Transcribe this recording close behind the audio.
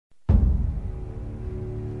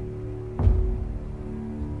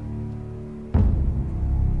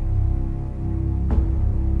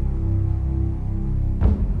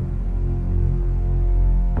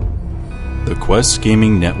Quest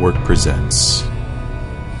Gaming Network presents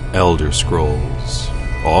Elder Scrolls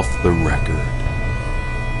Off the Record.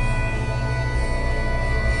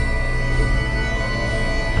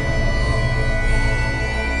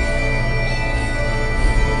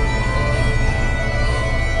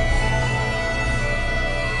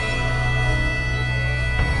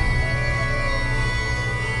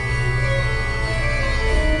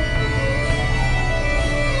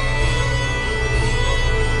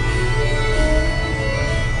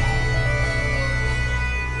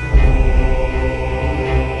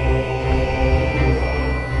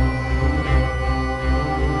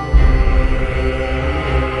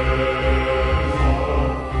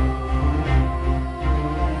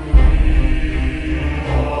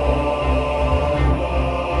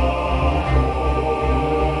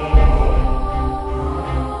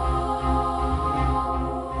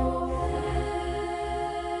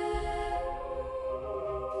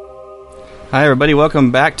 Hi everybody,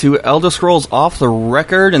 welcome back to Elder Scrolls Off the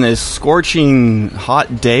Record in this scorching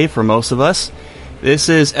hot day for most of us. This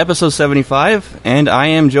is episode 75, and I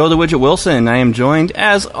am Joe the Widget Wilson. I am joined,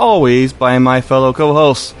 as always, by my fellow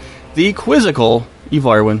co-hosts, the quizzical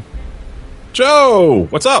Evarwin. Joe,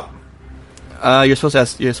 what's up? You're supposed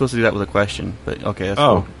to do that with a question, but okay. That's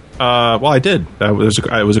cool. Well, I did. It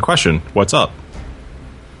was a question. What's up?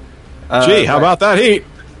 Gee, how about that heat?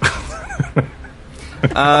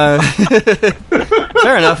 Fair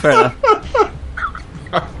enough. I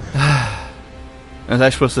was actually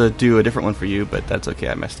supposed to do a different one for you, but that's okay,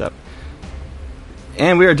 I messed up.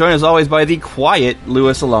 And we are joined as always by the quiet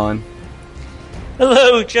Lewis Alon.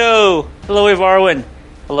 Hello, Joe. Hello, Evarwin.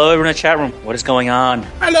 Hello, everyone in the chat room. What is going on?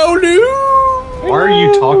 Hello, Lou. Why are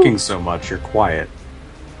you talking so much? You're quiet.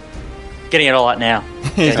 Getting it all out now.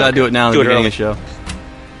 He's got to do it now in the beginning of the show.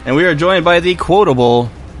 And we are joined by the quotable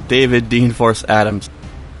David Dean Force Adams.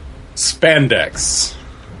 Spandex.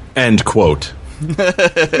 End quote.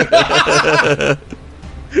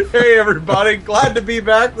 Hey everybody, glad to be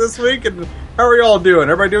back this week, and how are y'all doing?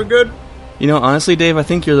 Everybody doing good? You know, honestly, Dave, I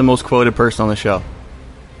think you're the most quoted person on the show.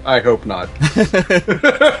 I hope not.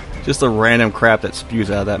 Just the random crap that spews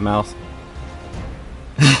out of that mouth.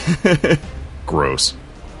 Gross.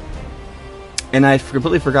 And I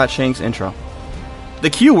completely forgot Shank's intro. The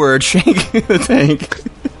Q word, Shank the Tank.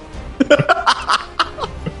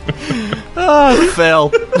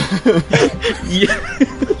 Fail.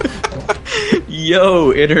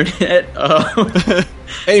 Yo, internet.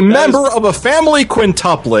 A member of a family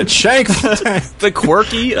quintuplet, Shank the Tank. The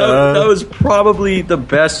quirky. That was probably the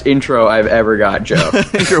best intro I've ever got, Joe.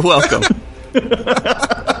 You're welcome.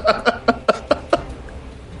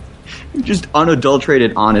 Just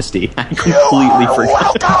unadulterated honesty. I completely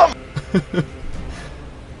forgot.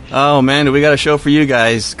 Oh man, we got a show for you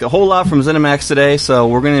guys. A whole lot from ZeniMax today, so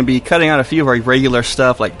we're going to be cutting out a few of our regular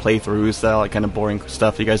stuff, like playthroughs, that like kind of boring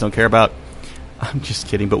stuff you guys don't care about. I'm just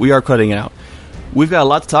kidding, but we are cutting it out. We've got a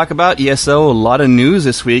lot to talk about. ESO, a lot of news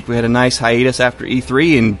this week. We had a nice hiatus after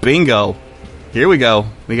E3, and bingo, here we go.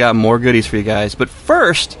 We got more goodies for you guys. But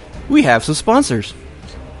first, we have some sponsors.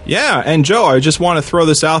 Yeah, and Joe, I just want to throw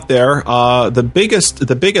this out there. The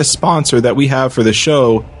biggest sponsor that we have for the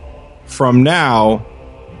show from now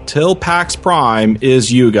till PAX Prime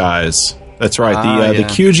is you guys. That's right, the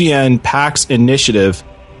QGN PAX Initiative.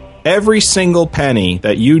 Every single penny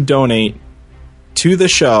that you donate to the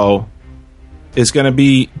show is going to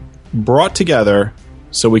be brought together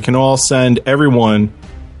so we can all send everyone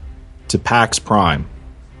to PAX Prime.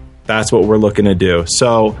 That's what we're looking to do.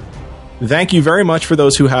 So thank you very much for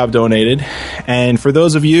those who have donated. And for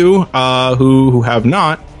those of you who have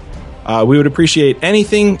not, we would appreciate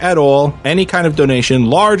anything at all, any kind of donation,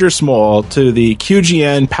 large or small, to the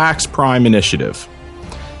QGN PAX Prime Initiative.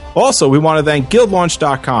 Also, we want to thank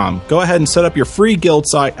GuildLaunch.com. Go ahead and set up your free guild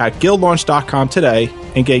site at GuildLaunch.com today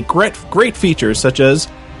and get great features such as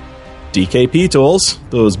DKP tools,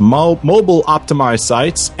 those mobile optimized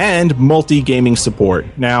sites, and multi-gaming support.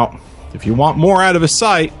 Now, if you want more out of a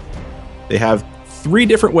site, they have 3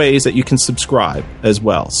 different ways that you can subscribe as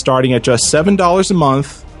well, starting at just $7 a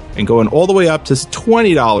month and going all the way up to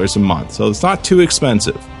 $20 a month. So it's not too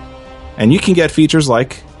expensive. And you can get features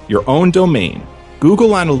like your own domain, Google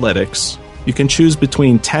Analytics. You can choose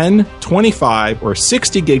between 10, 25, or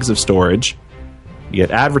 60 gigs of storage. You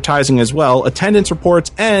get advertising as well, attendance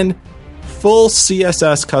reports, and full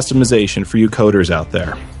CSS customization for you coders out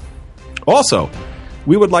there. Also,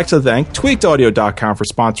 we would like to thank tweakedaudio.com for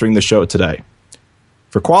sponsoring the show today.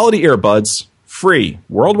 For quality earbuds, free,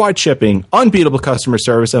 worldwide shipping, unbeatable customer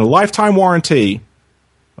service, and a lifetime warranty,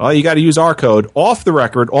 well, you got to use our code, Off the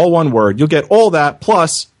Record, all one word. You'll get all that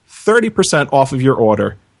plus 30% off of your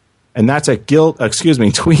order And that's at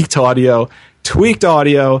Tweaked Audio,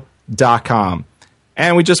 tweakedaudio.com.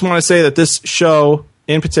 And we just want to say that this show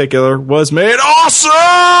in particular was made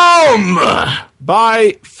awesome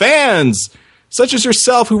by fans such as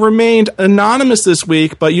yourself who remained anonymous this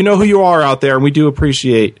week, but you know who you are out there, and we do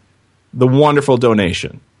appreciate the wonderful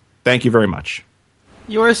donation. Thank you very much.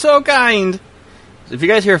 You are so kind. So if you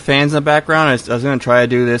guys hear fans in the background, I was going to try to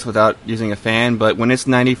do this without using a fan, but when it's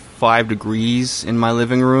 95 degrees in my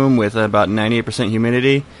living room with about 98%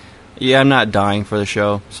 humidity, yeah, I'm not dying for the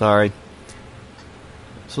show. Sorry.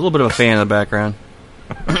 It's a little bit of a fan in the background.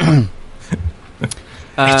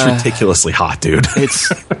 It's ridiculously hot, dude. It's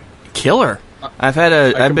killer.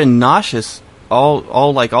 I've been nauseous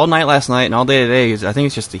all night last night and all day today. I think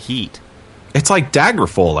it's just the heat. It's like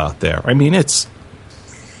Daggerfall out there. I mean, it's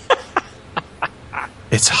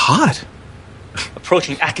hot.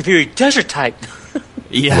 Approaching Akaviri Desert type.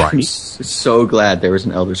 Yeah. I'm so glad there was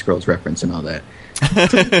an Elder Scrolls reference and all that.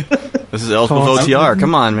 This is Elspeth OTR.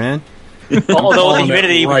 Come on, man. Although the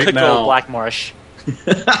humidity right could now. go Black Marsh.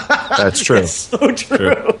 That's true. So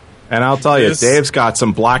true. And I'll tell you, Dave's got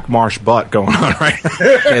some Black Marsh butt going on right now.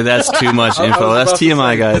 Okay, that's too much I info. was That's about to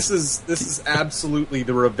TMI, say, guys. This is absolutely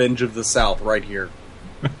the revenge of the South right here.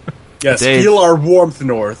 Yes, Dave. feel our warmth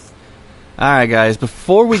north. All right, guys.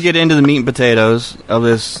 Before we get into the meat and potatoes of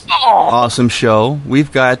this awesome show,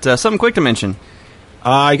 we've got something quick to mention.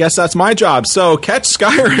 I guess that's my job. So catch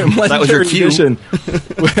Skyrim That was your Legendary cue. Edition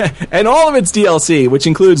and all of its DLC, which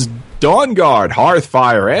includes Dawnguard,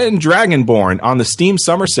 Hearthfire, and Dragonborn on the Steam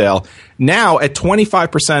Summer Sale, now at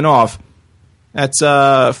 25% off. That's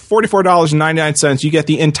 $44.99. You get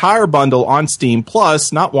the entire bundle on Steam,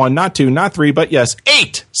 plus not 1, not 2, not 3, but yes,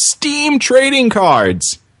 8 Steam trading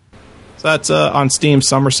cards. So that's on Steam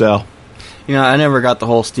Summer Sale. You know, I never got the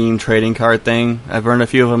whole Steam trading card thing. I've earned a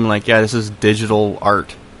few of them. Like, yeah, this is digital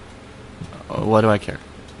art. What do I care?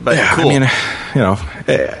 But Yeah, cool. I mean, you know,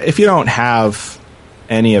 if you don't have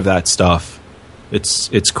any of that stuff,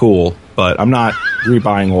 it's cool. But I'm not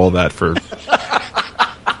rebuying all that for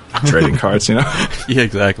trading cards, you know. Yeah,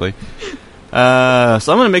 exactly. So I'm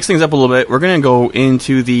going to mix things up a little bit. We're going to go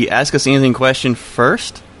into the Ask Us Anything question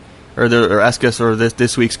first, or Ask Us or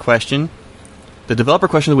this week's question. The developer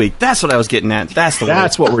question of the week. That's what I was getting at.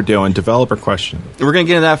 That's what we're doing. Developer question. We're going to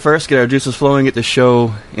get into that first, get our juices flowing, get the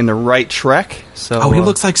show in the right track. So, He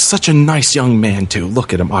looks like such a nice young man, too.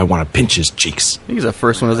 Look at him. I want to pinch his cheeks. I think he's the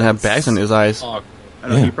first one who doesn't have bags on his eyes. I don't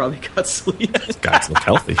know, he probably got sleep. Guys look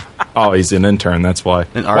healthy. Oh, he's an intern. That's why.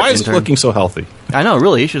 An art Why is intern. he looking so healthy? I know,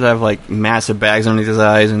 really. He should have, like, massive bags underneath his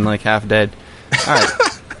eyes and, like, half dead. All right.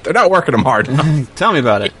 They're not working him hard. Tell me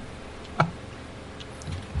about it.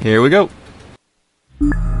 Here we go.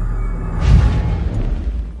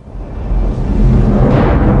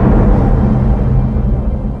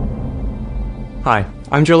 Hi,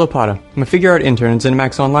 I'm Joe Lopata. I'm a figure art intern at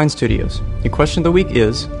ZeniMax Online Studios. The question of the week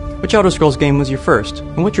is, which Elder Scrolls game was your first,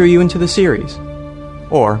 and what drew you into the series?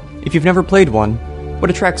 Or, if you've never played one, what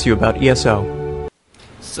attracts you about ESO?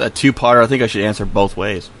 It's a two-parter. I think I should answer both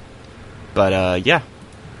ways. But, yeah.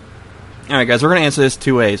 Alright, guys, we're going to answer this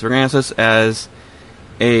two ways. We're going to answer this as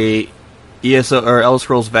a ESO or Elder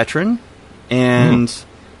Scrolls veteran, and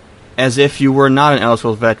as if you were not an Elder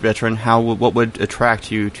Scrolls veteran, what would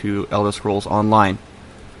attract you to Elder Scrolls Online?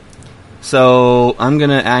 So, I'm going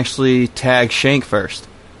to actually tag Shank first.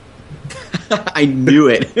 I knew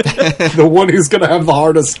it. The one who's going to have the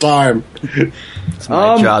hardest time. It's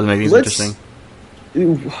my job to make these interesting.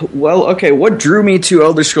 Well, okay, what drew me to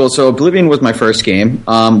Elder Scrolls? So Oblivion was my first game.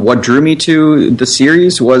 What drew me to the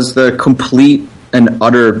series was the complete and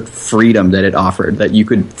utter freedom that it offered. That you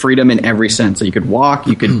could, freedom in every sense. That you could walk,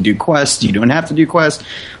 you could do quests, you don't have to do quests.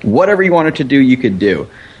 Whatever you wanted to do, you could do.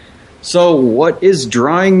 So what is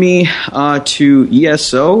drawing me to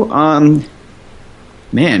ESO?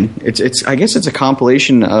 Man, it's. I guess it's a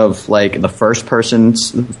compilation of like the first person,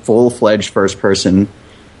 full-fledged first person,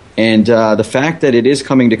 and the fact that it is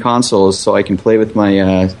coming to consoles, so I can play with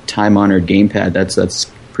my time-honored gamepad.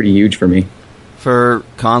 That's pretty huge for me. For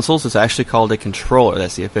consoles, it's actually called a controller.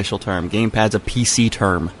 That's the official term. Gamepad's a PC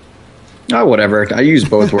term. Oh, whatever. I use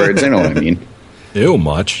both words. I know what I mean. Ew,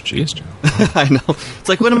 much. Jeez, Joe. I know. It's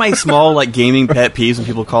like one of my small like gaming pet peeves when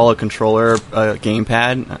people call a controller a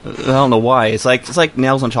gamepad. I don't know why. It's like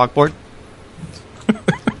nails on chalkboard.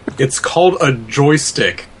 It's called a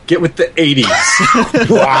joystick. Get with the 80s.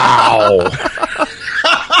 Wow.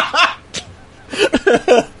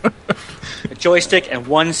 A joystick and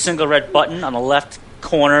one single red button on the left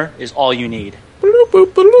corner is all you need. All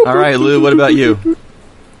right, Lou. What about you?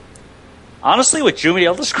 Honestly, with drew me to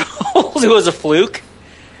Elder Scrolls, it was a fluke.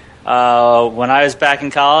 When I was back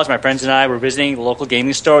in college, my friends and I were visiting the local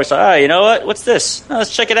gaming store. We thought, you know what? What's this? Oh,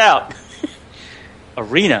 let's check it out.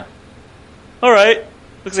 Arena. All right.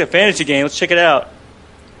 Looks like a fantasy game. Let's check it out.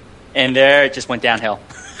 And there it just went downhill.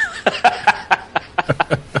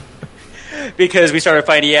 Because we started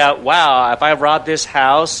finding out, wow, if I rob this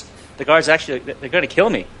house, the guards they're going to kill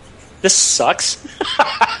me. This sucks.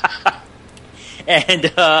 And,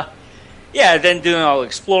 then doing all the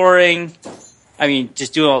exploring. I mean,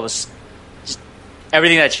 just doing all this, just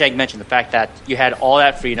everything that Shag mentioned, the fact that you had all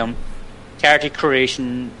that freedom, character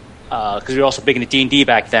creation, because we were also big into D&D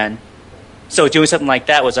back then. So doing something like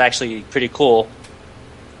that was actually pretty cool.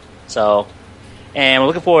 So, and we're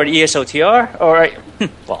looking forward to ESOTR,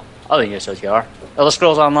 other than ESOTR. Elder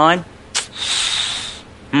Scrolls Online?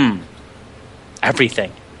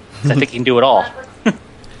 Everything. I think you can do it all.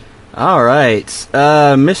 All right.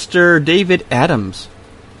 Mr. David Adams.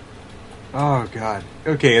 Oh, God.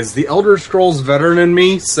 Okay, as the Elder Scrolls veteran in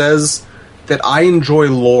me says that I enjoy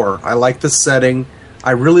lore. I like the setting.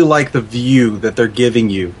 I really like the view that they're giving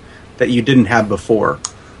you that you didn't have before.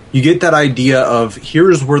 You get that idea of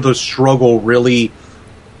here's where the struggle really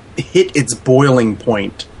hit its boiling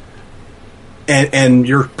point. And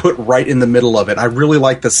you're put right in the middle of it. I really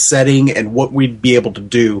like the setting and what we'd be able to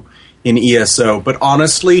do in ESO. But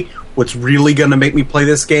honestly, what's really going to make me play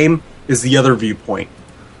this game is the other viewpoint.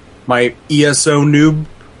 My ESO noob,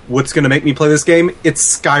 what's going to make me play this game?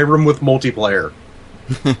 It's Skyrim with multiplayer.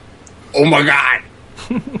 Oh my god!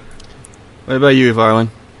 What about you, Varlin?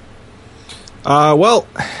 Well,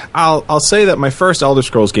 I'll say that my first Elder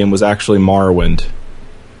Scrolls game was actually Morrowind,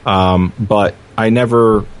 but I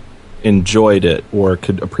never enjoyed it or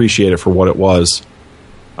could appreciate it for what it was.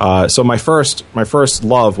 So my first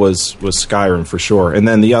love was Skyrim for sure, and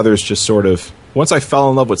then the others just sort of, once I fell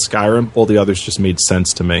in love with Skyrim, all the others just made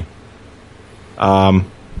sense to me.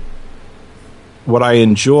 What I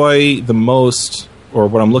enjoy the most, or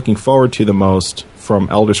what I'm looking forward to the most from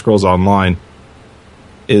Elder Scrolls Online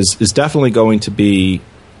is definitely going to be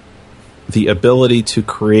the ability to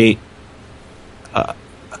create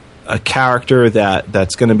a character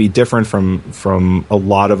that's going to be different from a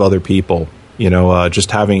lot of other people.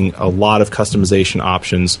 Just having a lot of customization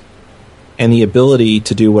options and the ability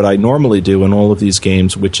to do what I normally do in all of these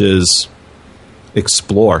games, which is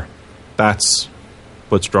explore. That's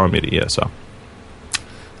what's drawing me to ESO.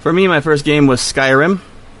 For me, my first game was Skyrim.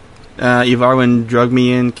 Ivarwin drugged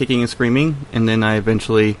me in kicking and screaming, and then I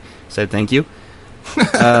eventually said thank you.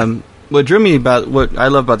 What I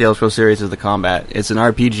love about the Elder Scrolls series is the combat. It's an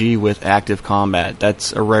RPG with active combat.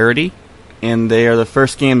 That's a rarity, and they are the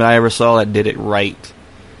first game that I ever saw that did it right.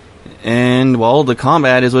 And, well, the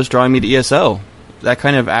combat is what's drawing me to ESO. That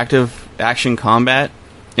kind of active action combat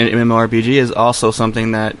in MMORPG is also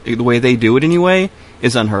something that, the way they do it anyway,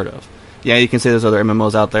 is unheard of. Yeah, you can say there's other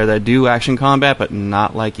MMOs out there that do action combat, but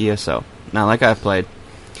not like ESO. Not like I've played.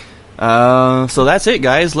 So that's it,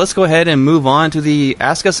 guys. Let's go ahead and move on to the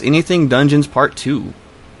Ask Us Anything Dungeons Part 2.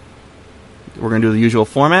 We're going to do the usual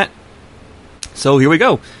format. So here we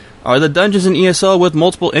go. Are the dungeons in ESO with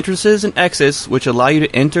multiple entrances and exits which allow you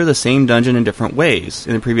to enter the same dungeon in different ways?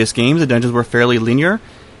 In the previous games, the dungeons were fairly linear,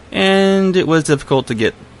 and it was difficult to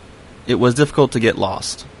get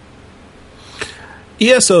lost.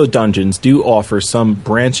 ESO dungeons do offer some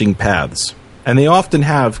branching paths, and they often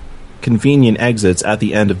have convenient exits at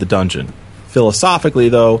the end of the dungeon. Philosophically,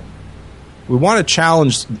 though, we want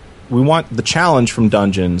the challenge from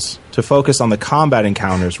dungeons to focus on the combat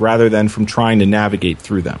encounters rather than from trying to navigate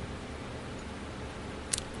through them.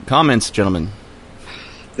 Comments, gentlemen?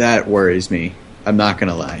 That worries me. I'm not going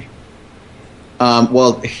to lie.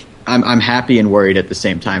 Well, I'm happy and worried at the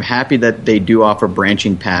same time. Happy that they do offer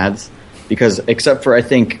branching paths, because except for, I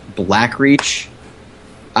think, Blackreach,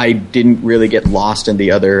 I didn't really get lost in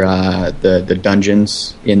the other the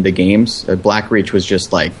dungeons in the games. Blackreach was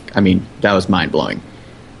just like, that was mind-blowing.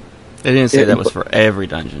 They didn't say that was for every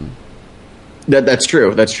dungeon. That's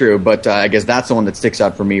true, but I guess that's the one that sticks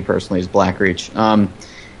out for me personally is Blackreach.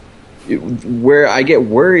 Where I get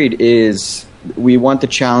worried is we want the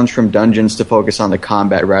challenge from dungeons to focus on the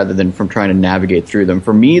combat rather than from trying to navigate through them.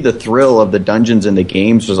 For me, the thrill of the dungeons in the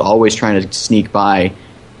games was always trying to sneak by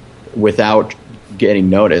without getting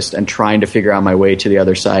noticed and trying to figure out my way to the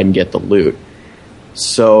other side and get the loot.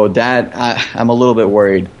 So that I'm a little bit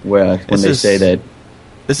worried when they say that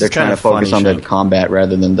they're trying to focus on the combat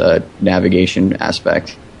rather than the navigation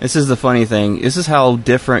aspect. This is the funny thing. This is how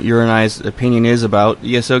different your and I's opinion is about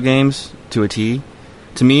ESO games to a T.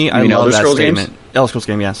 To me, I love that statement. Elder Scrolls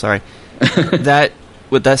game, yeah, sorry. That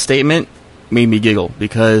statement made me giggle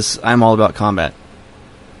because I'm all about combat.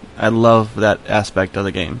 I love that aspect of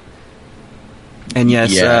the game. And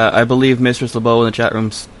yes, Yeah. I believe Mistress LeBeau in the chat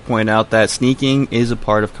room pointed out that sneaking is a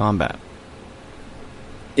part of combat.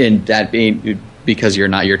 And that being because you're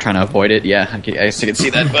trying to avoid it. Yeah, I guess I can see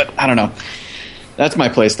that, but I don't know. That's my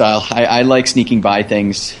play style. I like sneaking by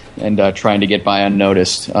things and trying to get by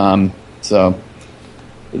unnoticed. So I'm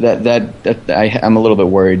a little bit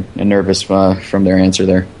worried and nervous from their answer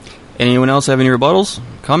there. Anyone else have any rebuttals,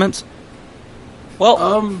 comments? Well,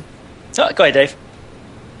 go ahead, Dave.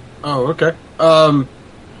 Oh, okay.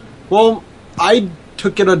 Well, I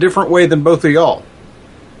took it a different way than both of y'all.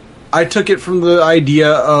 I took it from the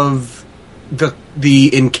idea of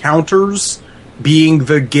the encounters being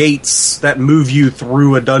the gates that move you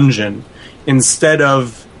through a dungeon, instead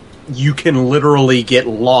of you can literally get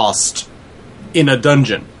lost in a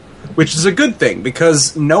dungeon, which is a good thing,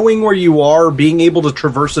 because knowing where you are, being able to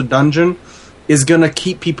traverse a dungeon, is going to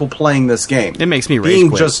keep people playing this game. It makes me rage Being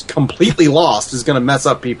quit. just completely lost is going to mess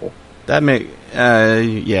up people. Yeah,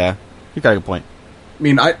 you got a good point. I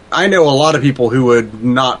mean, I know a lot of people who would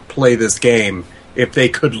not play this game if they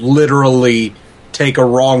could literally take a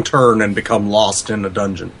wrong turn and become lost in a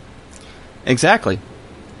dungeon. Exactly.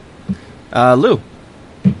 Lou?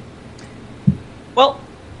 Well,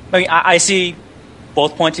 I mean, I see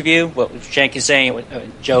both points of view, what Shank is saying, what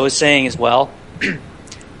Joe is saying as well.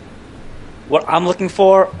 What I'm looking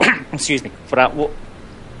for, excuse me,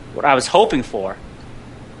 what I was hoping for,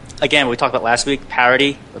 again, we talked about last week,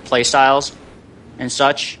 parity, the play styles, and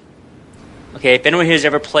such. Okay, if anyone here's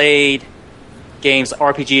ever played games,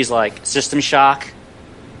 RPGs like System Shock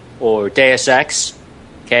or Deus Ex,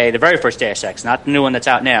 okay, the very first Deus Ex, not the new one that's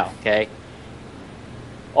out now, okay?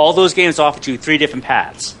 All those games offered you 3 different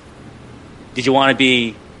paths. Did you want to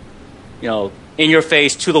be, in your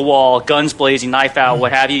face, to the wall, guns blazing, knife out,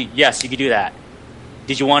 what have you? Yes, you could do that.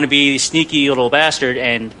 Did you want to be sneaky little bastard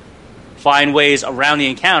and find ways around the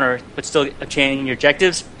encounter but still obtain your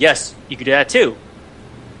objectives? Yes, you could do that too.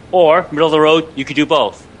 Or, middle of the road, you could do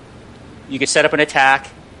both. You could set up an attack,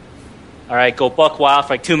 all right, go buck wild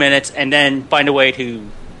for like 2 minutes, and then find a way to,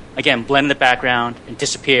 again, blend in the background and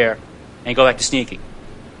disappear and go back to sneaking.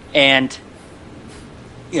 And,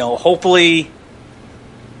 hopefully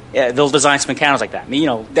they'll design some encounters like that. I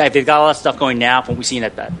mean, they've got a lot of stuff going now from what we've seen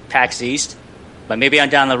at PAX East. But maybe on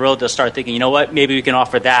down the road they'll start thinking, you know what, maybe we can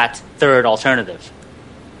offer that third alternative.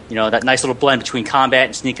 That nice little blend between combat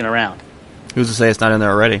and sneaking around. Who's to say it's not in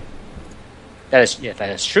there already? That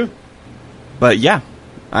is true. But yeah,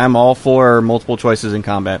 I'm all for multiple choices in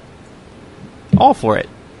combat. All for it.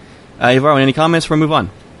 Yvaro, any comments before we move on?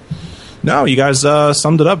 No, you guys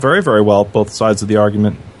summed it up very, very well, both sides of the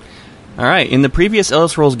argument. All right. In the previous Elder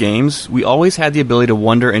Scrolls games, we always had the ability to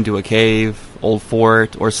wander into a cave, old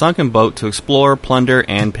fort, or sunken boat to explore, plunder,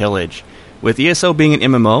 and pillage. With ESO being an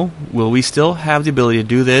MMO, will we still have the ability to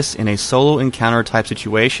do this in a solo encounter type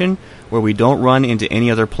situation where we don't run into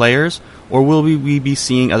any other players, or will we be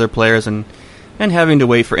seeing other players and having to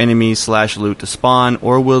wait for enemies / loot to spawn,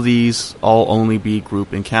 or will these all only be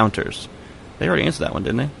group encounters? They already answered that one,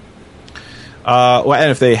 didn't they? Well,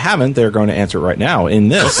 and if they haven't, they're going to answer it right now in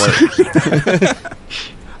this.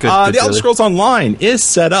 Good The Elder Scrolls Online is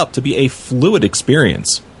set up to be a fluid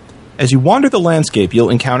experience. As you wander the landscape,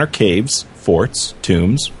 you'll encounter caves, forts,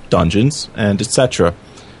 tombs, dungeons, and etc.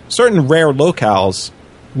 Certain rare locales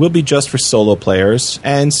will be just for solo players,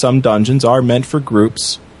 and some dungeons are meant for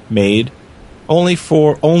groups made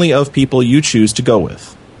only of people you choose to go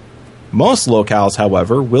with. Most locales,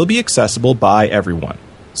 however, will be accessible by everyone.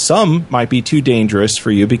 Some might be too dangerous for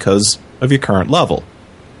you because of your current level.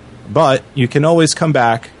 But you can always come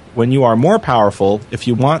back when you are more powerful if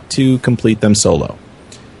you want to complete them solo.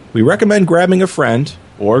 We recommend grabbing a friend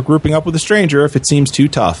or grouping up with a stranger if it seems too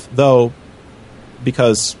tough, though,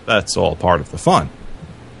 because that's all part of the fun.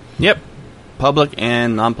 Yep. Public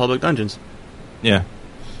and non-public dungeons. Yeah.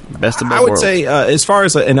 Best of both I would worlds. say, as far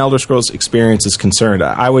as an Elder Scrolls experience is concerned,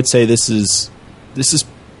 I would say this is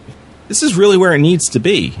really where it needs to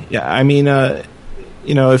be. Yeah, I mean,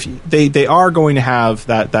 if they are going to have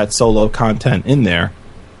that solo content in there.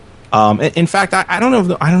 In fact, I don't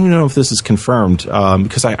even know if this is confirmed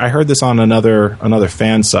because I heard this on another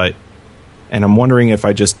fan site, and I'm wondering if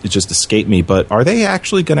it just escaped me. But are they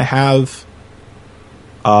actually going to have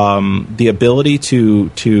the ability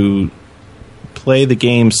to play the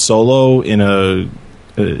game solo in a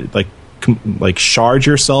like shard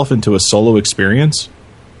yourself into a solo experience?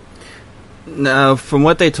 No, from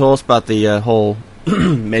what they told us about the whole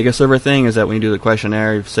mega server thing is that when you do the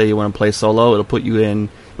questionnaire, if say you want to play solo, it'll put you in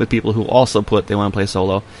with people who also put they want to play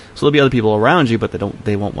solo. So there'll be other people around you, but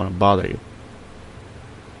they won't want to bother you.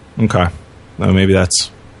 Okay, well, maybe that's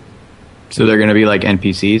So they're going to be like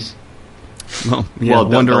NPCs? Well, yeah, Well,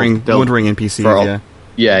 wandering NPCs. for all-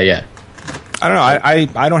 Yeah. Yeah. I don't know.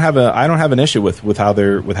 I don't have an issue with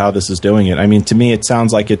how this is doing it. I mean, to me, it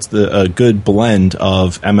sounds like it's a good blend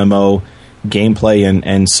of MMO gameplay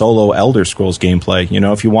and solo Elder Scrolls gameplay. You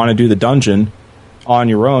know, if you want to do the dungeon on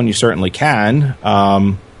your own, you certainly can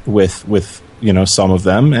with some of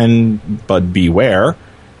them, but beware.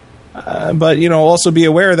 But also be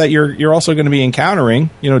aware that you're also going to be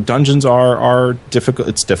encountering. Dungeons are difficult.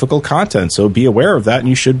 It's difficult content, so be aware of that, and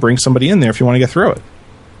you should bring somebody in there if you want to get through it.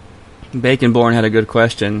 Baconborn had a good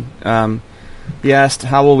question. He asked,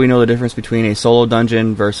 how will we know the difference between a solo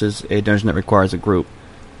dungeon versus a dungeon that requires a group?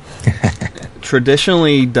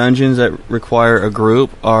 Traditionally, dungeons that require a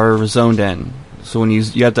group are zoned in. So when you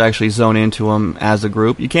have to actually zone into them as a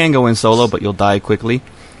group. You can go in solo, but you'll die quickly.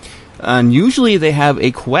 And usually they have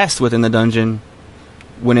a quest within the dungeon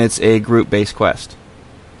when it's a group-based quest.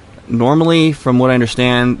 Normally, from what I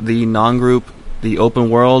understand, the non-group, the open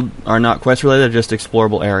world, are not quest-related, they're just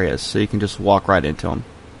explorable areas, so you can just walk right into them.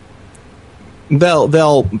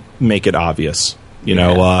 They'll make it obvious.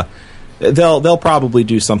 They'll probably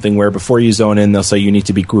do something where before you zone in, they'll say you need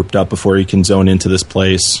to be grouped up before you can zone into this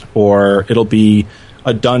place, or it'll be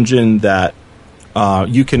a dungeon that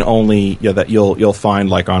you can only that you'll find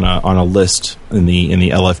like on a list in the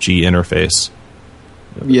LFG interface.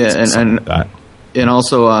 Yeah, and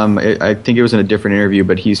also I think it was in a different interview,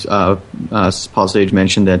 but Paul Sage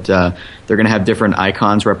mentioned that they're going to have different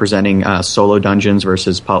icons representing solo dungeons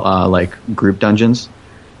versus like group dungeons.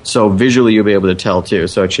 So visually you'll be able to tell too.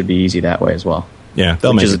 So it should be easy that way as well. Yeah,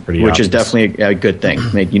 they'll make it pretty obvious. Which is definitely a good thing.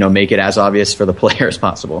 Make it as obvious for the player as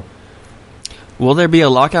possible. Will there be a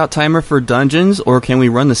lockout timer for dungeons, or can we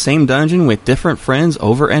run the same dungeon with different friends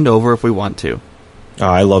over and over if we want to? Oh,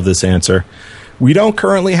 I love this answer. We don't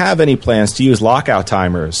currently have any plans to use lockout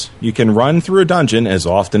timers. You can run through a dungeon as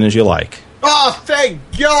often as you like. Oh, thank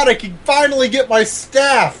God I can finally get my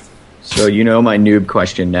staff! So my noob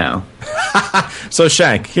question now. So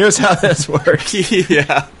Shank, here's how this works.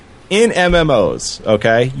 Yeah. In MMOs,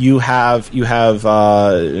 okay, you have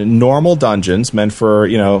normal dungeons meant for,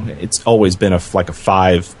 it's always been a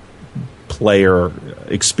 5-player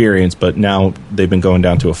experience, but now they've been going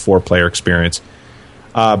down to a 4-player experience.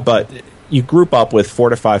 But you group up with 4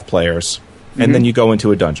 to 5 players, and then you go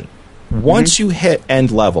into a dungeon. Once you hit end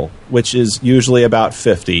level, which is usually about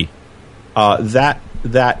 50, that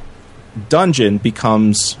dungeon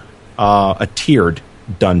becomes a tiered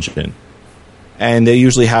dungeon. And they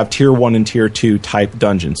usually have tier 1 and tier 2 type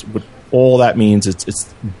dungeons. All that means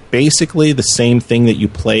it's basically the same thing that you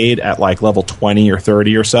played at like level 20 or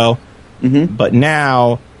 30 or so. But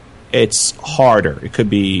now it's harder. It could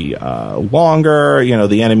be longer.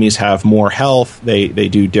 The enemies have more health. They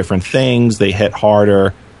do different things. They hit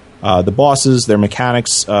harder. The bosses, their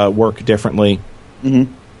mechanics work differently.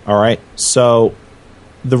 All right. So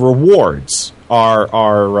the rewards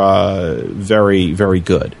are very, very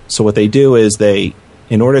good. So what they do is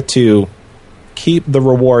in order to keep the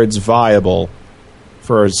rewards viable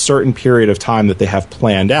for a certain period of time that they have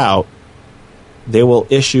planned out, they will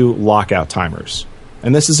issue lockout timers.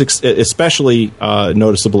 And this is especially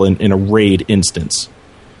noticeable in a raid instance.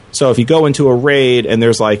 So if you go into a raid and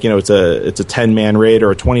there's it's a 10-man raid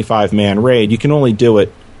or a 25-man raid, you can only do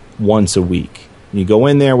it once a week. You go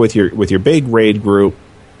in there with your big raid group.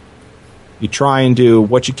 You try and do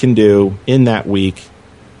what you can do in that week,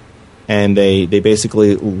 and they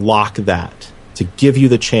basically lock that to give you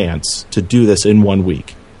the chance to do this in 1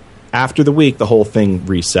 week. After the week, the whole thing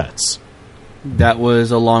resets. That was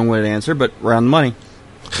a long-winded answer, but round the money.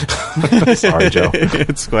 Sorry, Joe.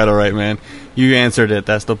 It's quite all right, man. You answered it.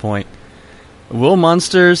 That's the point. Will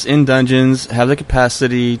monsters in dungeons have the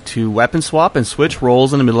capacity to weapon swap and switch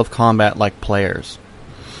roles in the middle of combat like players?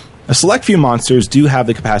 A select few monsters do have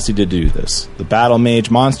the capacity to do this. The Battle Mage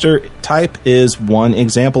monster type is one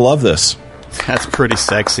example of this. That's pretty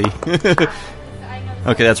sexy.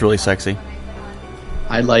 Okay, that's really sexy.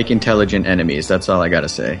 I like intelligent enemies. That's all I gotta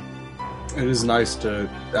say. It is nice to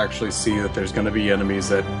actually see that there's going to be enemies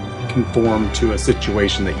that conform to a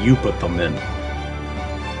situation that you put them in.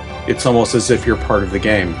 It's almost as if you're part of the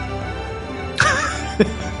game.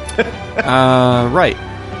 Right.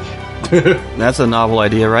 That's a novel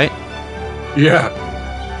idea, right? Yeah.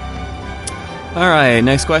 Alright,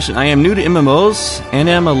 next question. I am new to MMOs, and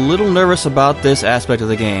am a little nervous about this aspect of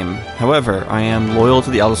the game. However, I am loyal to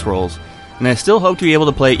the Elder Scrolls, and I still hope to be able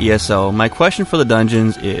to play ESO. My question for the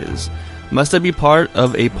dungeons is, must I be part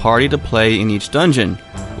of a party to play in each dungeon?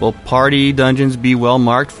 Will party dungeons be well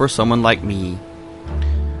marked for someone like me?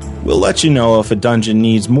 We'll let you know if a dungeon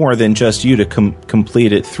needs more than just you to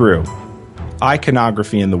complete it through.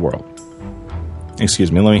 Iconography in the world.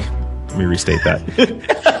 Excuse me, let me restate that.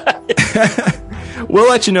 We'll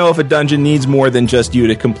let you know if a dungeon needs more than just you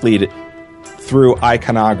to complete it through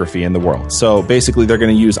iconography in the world. So basically, they're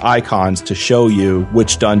going to use icons to show you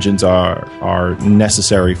which dungeons are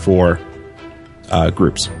necessary for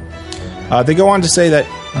groups. They go on to say that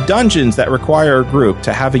dungeons that require a group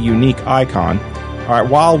to have a unique icon,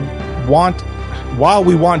 while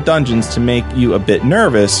we want dungeons to make you a bit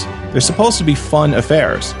nervous, they're supposed to be fun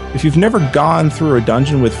affairs. If you've never gone through a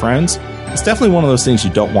dungeon with friends, it's definitely one of those things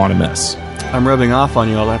you don't want to miss. I'm rubbing off on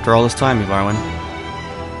you all after all this time, Evarwyn.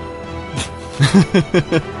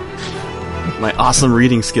 My awesome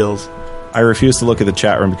reading skills. I refuse to look at the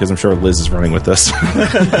chat room because I'm sure Liz is running with this.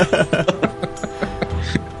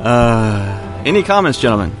 Any comments,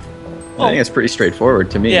 gentlemen? I think it's pretty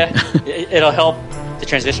straightforward to me. Yeah, it'll help the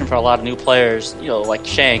transition for a lot of new players, like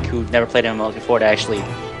Shank, who never played MMOs before, to actually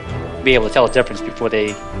be able to tell the difference before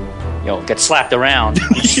they, get slapped around.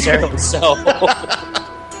 So,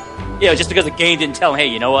 just because the game didn't tell them, hey,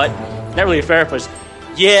 you know what? Not really fair, but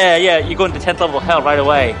yeah, you're going to 10th level hell right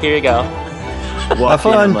away. Here you go. Walk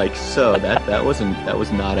in and that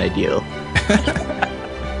was not ideal.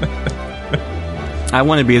 I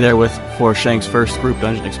want to be there for Shank's first group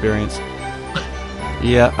dungeon experience.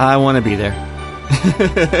 Yeah, I want to be there.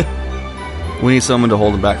 We need someone to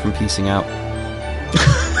hold him back from piecing out.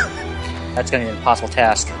 That's going to be an impossible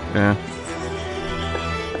task. Yeah.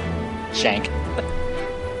 Shank.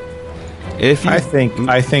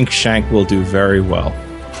 I think Shank will do very well.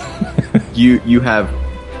 You have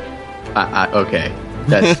okay.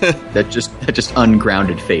 That just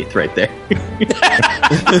ungrounded faith right there.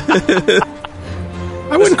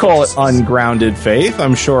 I wouldn't call it ungrounded faith.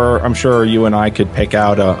 I'm sure you and I could pick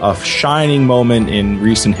out a shining moment in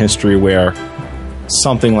recent history where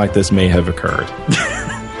something like this may have occurred.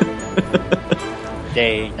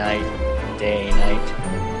 Day, night.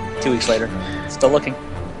 2 weeks later, still looking.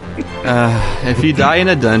 If you die in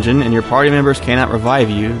a dungeon and your party members cannot revive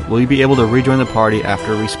you, will you be able to rejoin the party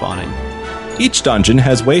after respawning? Each dungeon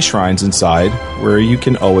has way shrines inside where you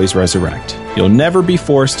can always resurrect. You'll never be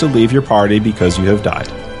forced to leave your party because you have died.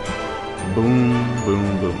 Boom,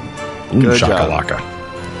 boom, boom. Good job. shakalaka.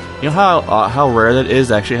 You know how rare that is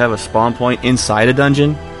to actually have a spawn point inside a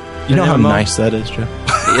dungeon? You know how nice that is, Jeff?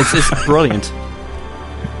 It's brilliant.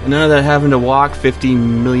 None of that having to walk 50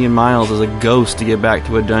 million miles as a ghost to get back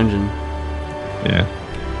to a dungeon. Yeah.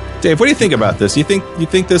 Dave, what do you think about this? You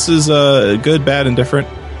think this is good, bad, and different?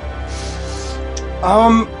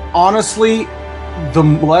 Honestly, the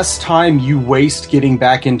less time you waste getting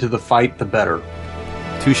back into the fight, the better.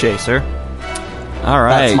 Touché, sir. All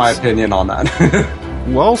right. That's my opinion on that.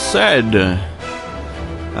 Well said.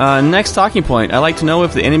 Next talking point. I'd like to know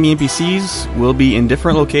if the enemy NPCs will be in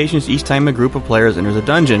different locations each time a group of players enters a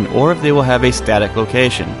dungeon, or if they will have a static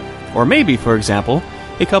location. Or maybe, for example,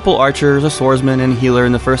 a couple archers, a swordsman, and a healer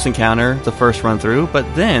in the first encounter, the first run-through, but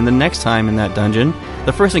then, the next time in that dungeon,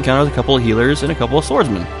 the first encounter is a couple of healers and a couple of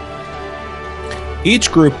swordsmen.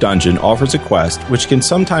 Each group dungeon offers a quest which can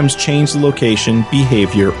sometimes change the location,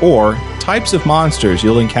 behavior, or types of monsters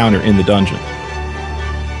you'll encounter in the dungeon.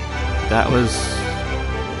 That was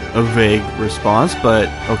a vague response, but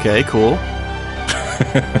okay, cool.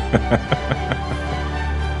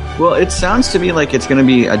 Well, it sounds to me like it's going to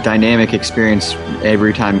be a dynamic experience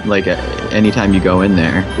every time, anytime you go in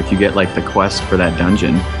there, if you get, the quest for that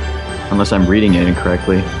dungeon. Unless I'm reading it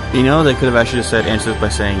incorrectly. You know, they could have actually just said answer this by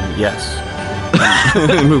saying yes.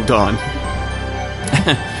 And moved on.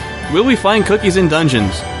 Will we find cookies in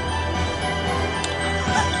dungeons?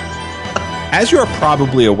 As you are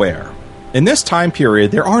probably aware, in this time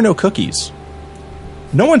period, there are no cookies.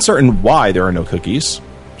 No one's certain why there are no cookies.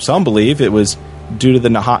 Some believe it was due to the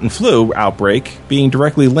Nahatan flu outbreak being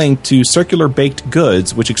directly linked to circular baked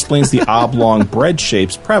goods, which explains the oblong bread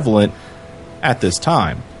shapes prevalent at this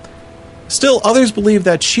time. Still, others believe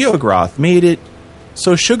that Sheogorath made it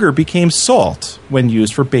so sugar became salt when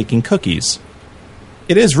used for baking cookies.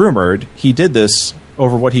 It is rumored he did this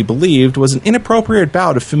over what he believed was an inappropriate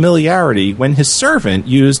bout of familiarity when his servant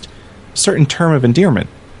used a certain term of endearment.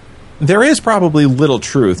 There is probably little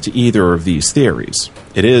truth to either of these theories.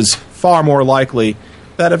 It is far more likely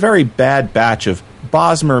that a very bad batch of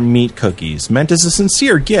Bosmer meat cookies meant as a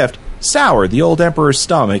sincere gift soured the old emperor's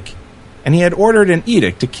stomach, and he had ordered an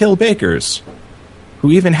edict to kill bakers,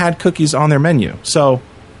 who even had cookies on their menu. So,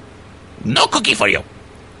 no cookie for you.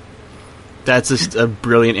 That's just a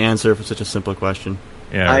brilliant answer for such a simple question.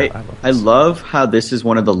 Yeah, I love how this is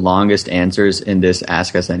one of the longest answers in this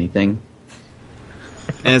Ask Us Anything.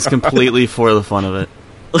 And it's completely for the fun of it.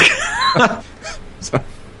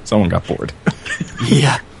 Someone got bored.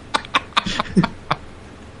 Yeah.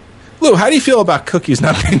 Lou, how do you feel about cookies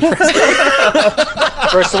not being present?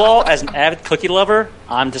 First of all, as an avid cookie lover,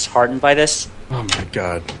 I'm disheartened by this. Oh my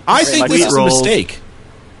god. I think this is a rolls. mistake.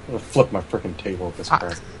 I'm gonna flip my freaking table at this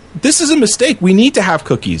crap. This is a mistake. We need to have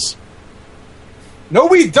cookies. No,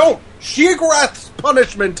 we don't! Sheogorath's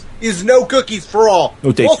punishment is no cookies for all.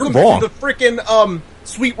 No, Dave, Welcome you're wrong. to the freaking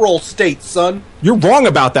sweet roll state, son. You're wrong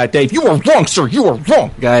about that, Dave. You are wrong, sir. You are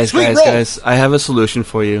wrong. Guys, Sweet guys, roll. guys, I have a solution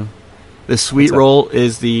for you. The sweet roll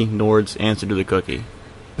is the Nord's answer to the cookie.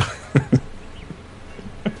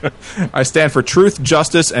 I stand for truth,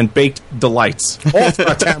 justice, and baked delights.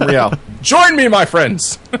 Ultima Tamriel. Join me, my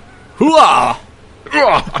friends. Hooah!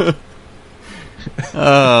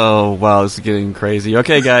 Oh, wow, this is getting crazy.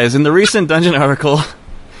 Okay, guys, in the recent dungeon article,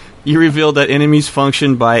 you revealed that enemies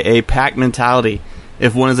function by a pack mentality.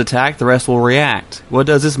 If one is attacked, the rest will react. What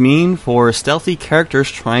does this mean for stealthy characters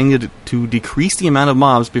trying to decrease the amount of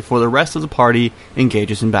mobs before the rest of the party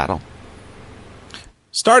engages in battle?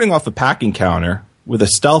 Starting off a pack encounter with a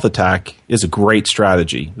stealth attack is a great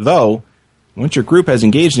strategy. Though, once your group has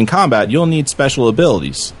engaged in combat, you'll need special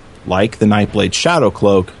abilities, like the Nightblade Shadow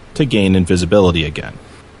Cloak, to gain invisibility again.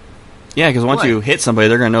 Yeah, because once you hit somebody,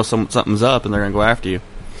 they're going to know something's up, and they're going to go after you.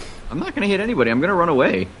 I'm not going to hit anybody. I'm going to run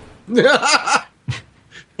away.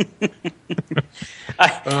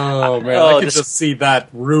 Oh man, I can just see that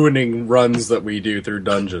ruining runs that we do through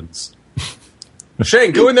dungeons.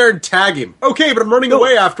 Shane, go in there and tag him. Okay, but I'm running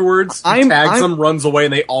away afterwards. He tags them, runs away,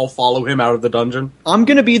 and they all follow him out of the dungeon. I'm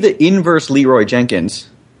going to be the inverse Leroy Jenkins.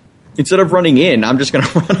 Instead of running in, I'm just going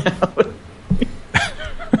to run out.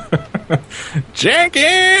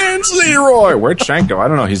 Jenkins Leroy! Where'd Shank go? I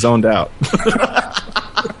don't know. He's zoned out.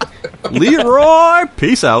 Leroy,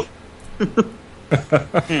 peace out.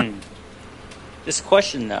 This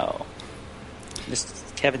question, though.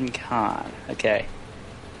 Mr. Kevin Kahn. Okay.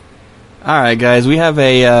 All right, guys, we have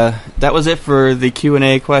that was it for the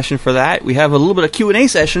Q&A question for that. We have a little bit of Q&A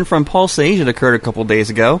session from Paul Sage that occurred a couple days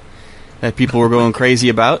ago that people were going crazy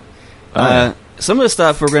about. Some of the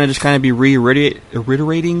stuff we're going to just kind of be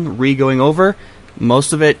reiterating, re-going over.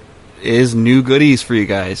 Most of it is new goodies for you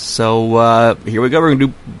guys. So here we go. We're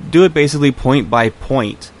going to do it basically point by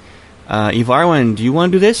point. Ivarwin, do you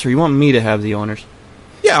want to do this, or you want me to have the honors?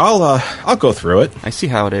 Yeah, I'll go through it. I see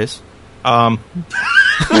how it is. I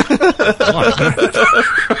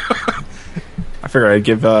figured I'd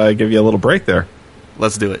give you a little break there.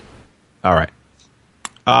 Let's do it. All right.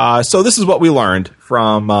 So this is what we learned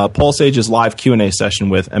from Paul Sage's live Q&A session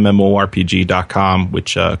with MMORPG.com,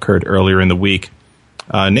 which occurred earlier in the week.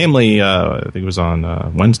 Namely, I think it was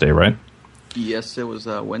on Wednesday, right? Yes, it was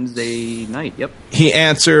Wednesday night. Yep. He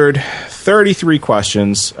answered 33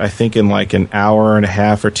 questions, I think in like an hour and a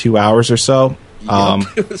half or 2 hours or so.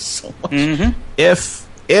 It was so much.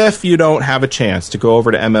 If you don't have a chance to go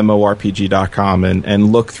over to MMORPG.com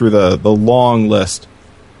and look through the long list,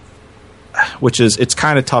 which is, it's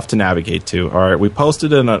kind of tough to navigate to. All right, we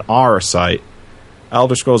posted it on our site,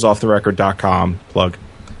 ElderScrollsOffTheRecord.com, plug,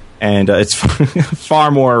 and it's far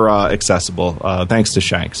more accessible thanks to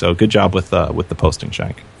Shank. So good job with the posting,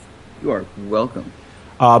 Shank. You are welcome.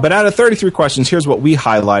 But out of 33 questions, here's what we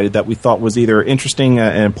highlighted that we thought was either interesting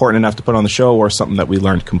and important enough to put on the show, or something that we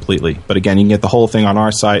learned completely. But again, you can get the whole thing on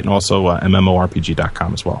our site and also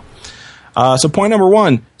MMORPG.com as well. So point number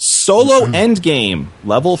one, solo endgame,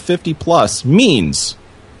 level 50 plus, means...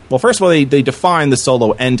 Well, first of all, they define the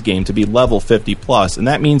solo endgame to be level 50 plus, and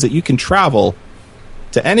that means that you can travel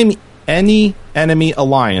to any enemy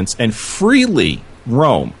alliance and freely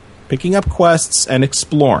roam, picking up quests and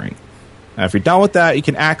exploring. Now, if you're done with that, you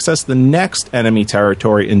can access the next enemy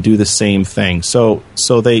territory and do the same thing. So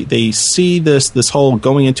they see this whole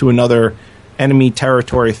going into another enemy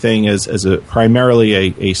territory thing as primarily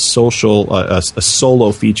a social a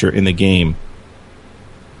solo feature in the game.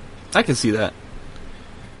 I can see that.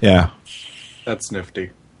 Yeah, That's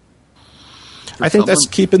nifty. I think that's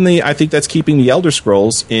keeping the Elder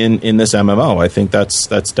Scrolls in this MMO. I think that's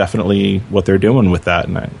definitely what they're doing with that.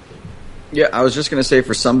 And Yeah, I was just going to say,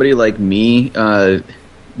 for somebody like me,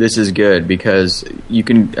 this is good because you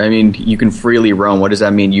can freely roam. What does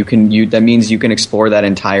that mean? That means you can explore that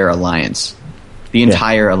entire alliance. The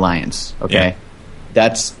entire alliance, okay?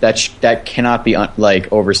 Yeah. That cannot be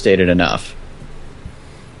overstated enough.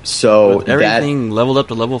 So with everything leveled up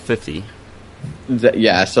to level 50.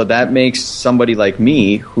 So that makes somebody like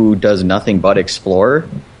me who does nothing but explore.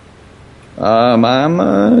 I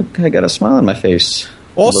got a smile on my face.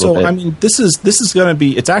 Also, I mean, this is going to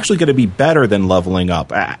be. It's actually going to be better than leveling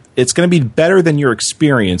up. It's going to be better than your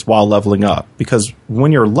experience while leveling up, because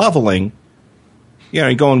when you're leveling,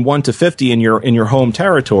 you're going 1 to 50 in your home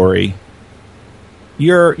territory.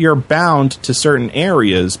 you're bound to certain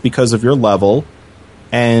areas because of your level,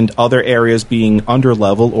 and other areas being under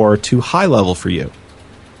level or too high level for you.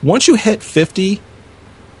 Once you hit 50,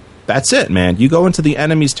 that's it, man. You go into the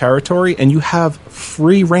enemy's territory and you have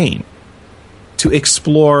free reign to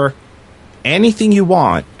explore anything you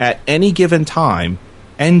want at any given time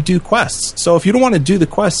and do quests. So if you don't want to do the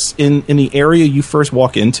quests in the area you first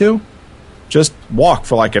walk into, just walk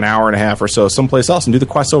for like an hour and a half or so someplace else and do the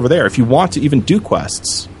quests over there. If you want to even do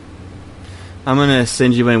quests. I'm going to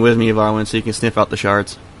send you in with me, Varwin, so you can sniff out the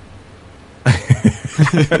shards.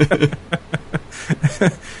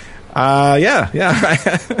 Yeah.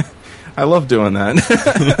 I love doing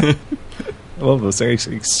that. I love this. I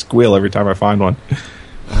squeal every time I find one.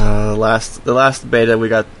 The last beta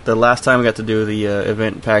the last time we got to do the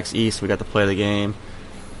event PAX East, we got to play the game.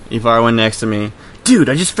 Ivar went next to me. Dude,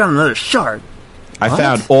 I just found another shard. I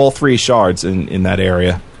found all 3 shards in that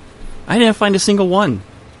area. I didn't find a single one.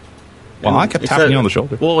 Well, I kept tapping you on the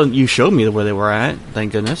shoulder. Well, you showed me where they were at,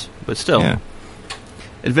 thank goodness. But still. Yeah.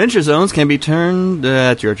 Adventure zones can be turned...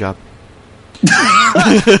 That's your job.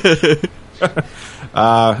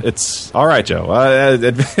 It's... All right, Joe.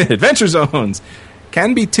 Adventure zones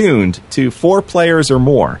can be tuned to 4 players or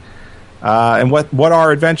more. And what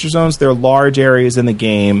are adventure zones? They're large areas in the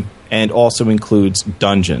game and also includes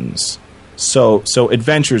dungeons. So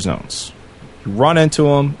adventure zones. You run into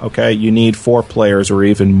them, okay, you need 4 players or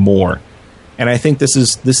even more. And I think this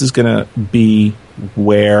is going to be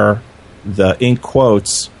where the, in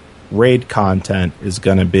quotes, raid content is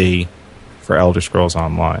going to be for Elder Scrolls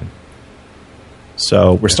Online.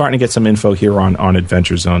 So we're starting to get some info here on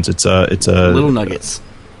adventure zones. It's a little nuggets.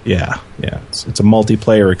 Yeah. It's a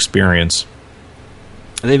multiplayer experience.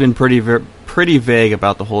 They've been pretty vague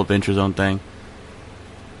about the whole adventure zone thing.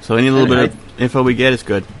 So any little bit of info we get is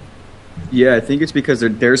good. Yeah, I think it's because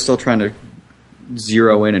they're still trying to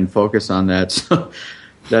zero in and focus on that. So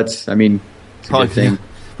that's, I mean, probably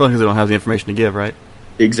because they don't have the information to give, right?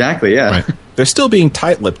 Exactly, yeah. Right. They're still being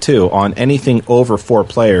tight-lipped, too, on anything over 4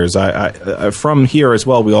 players. I from here as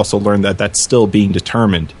well, we also learned that that's still being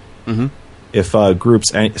determined. Mm-hmm. If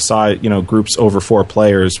groups over 4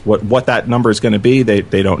 players, what that number is going to be,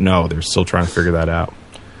 they don't know. They're still trying to figure that out.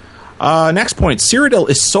 Next point, Cyrodiil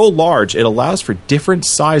is so large it allows for different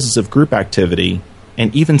sizes of group activity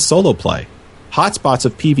and even solo play. Hotspots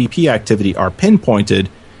of PvP activity are pinpointed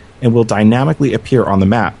and will dynamically appear on the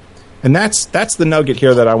map. And that's the nugget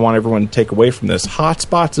here that I want everyone to take away from this.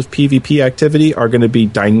 Hotspots of PvP activity are going to be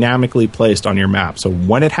dynamically placed on your map. So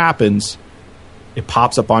when it happens, it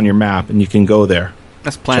pops up on your map and you can go there.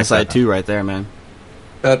 That's PlanetSide 2 right there, man.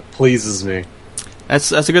 That pleases me.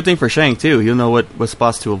 That's a good thing for Shank, too. He'll know what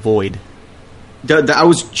spots to avoid. I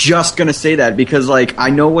was just going to say that because, like, I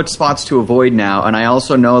know what spots to avoid now, and I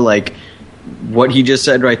also know, like, what he just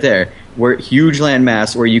said right there. Where huge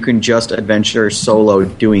landmass where you can just adventure solo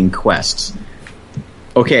doing quests.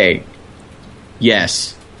 Okay.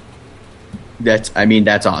 Yes. That's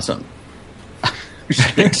awesome.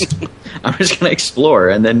 I'm just going to explore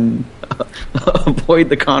and then avoid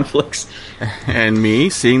the conflicts. And me,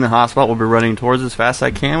 seeing the hotspot, will be running towards as fast as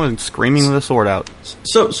I can and screaming with a sword out.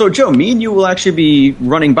 So Joe, me and you will actually be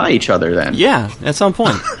running by each other then. Yeah, at some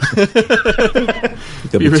point.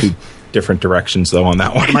 There'll be 2 different directions, though, on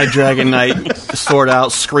that one. My Dragon Knight, sword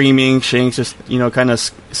out, screaming. Shank's just, kind of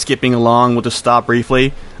skipping along. We'll just stop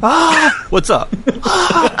briefly. Ah! What's up?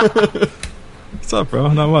 Ah! What's up,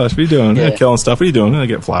 bro? Not much. What are you doing? Yeah. Killing stuff. What are you doing? I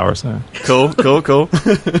get flowers. Yeah. Cool.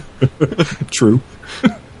 True.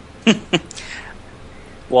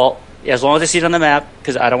 Well, as long as I see it on the map,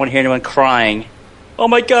 because I don't want to hear anyone crying, oh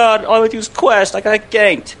my god, all I do is quest, I got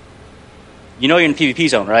ganked. You know you're in PvP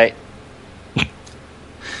zone, right?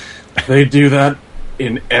 They do that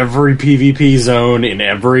in every PvP zone, in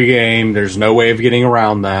every game. There's no way of getting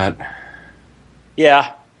around that.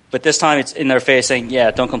 Yeah, but this time it's in their face saying,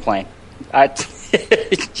 yeah, don't complain.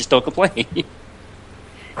 Just don't complain.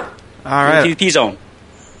 All right. PvP zone.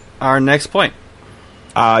 Our next point.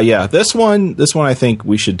 Yeah, this one I think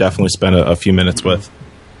we should definitely spend a few minutes with.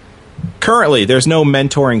 Currently, there's no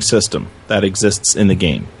mentoring system that exists in the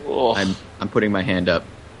game. I'm putting my hand up.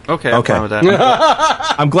 Okay. I'm fine with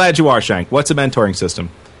that. I'm glad you are, Shank. What's a mentoring system?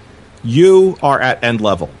 You are at end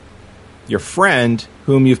level. Your friend,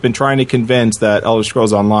 whom you've been trying to convince that Elder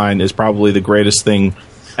Scrolls Online is probably the greatest thing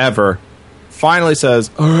ever, finally says,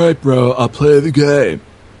 all right, bro, I'll play the game.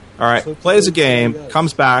 All right, plays a game,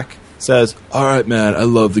 comes back, says, all right, man, I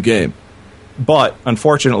love the game. But,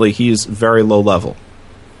 unfortunately, he's very low level.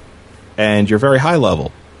 And you're very high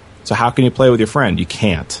level. So how can you play with your friend? You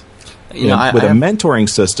can't. With a mentoring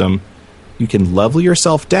system, you can level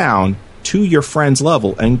yourself down to your friend's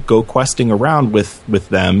level and go questing around with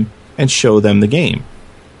them and show them the game.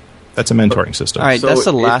 That's a mentoring system. All right, So that's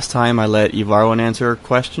the last time I let Ivarwin answer a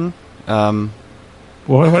question. What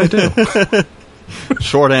would I do?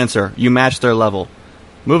 Short answer. You match their level.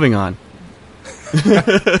 Moving on.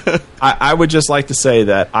 I would just like to say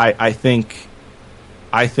that I think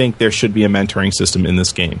there should be a mentoring system in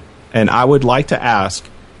this game. And I would like to ask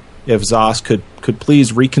if ZOS could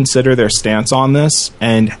please reconsider their stance on this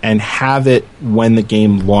and have it when the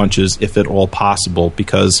game launches, if at all possible,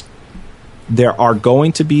 because there are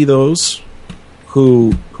going to be those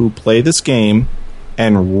who play this game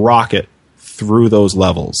and rock it through those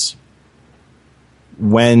levels.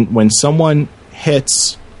 When someone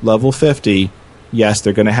hits level 50, yes,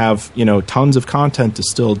 they're going to have, tons of content to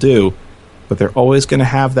still do, but they're always going to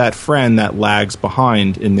have that friend that lags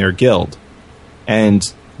behind in their guild. And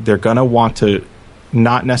they're going to want to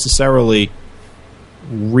not necessarily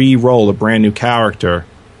re-roll a brand new character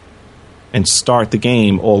and start the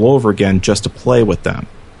game all over again just to play with them.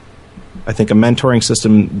 I think a mentoring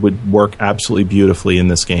system would work absolutely beautifully in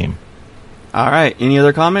this game. All right. Any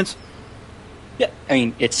other comments? Yeah, I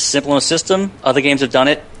mean, it's simple in a system. Other games have done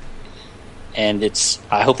it, and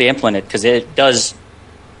I hope they implement it because it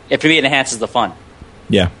for me, it enhances the fun.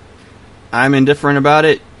 Yeah. I'm indifferent about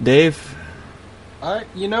it. Dave?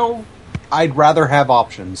 I'd rather have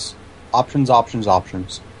options.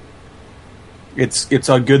 Options. It's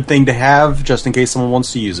a good thing to have just in case someone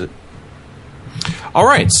wants to use it. All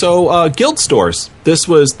right, so guild stores. This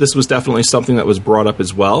was definitely something that was brought up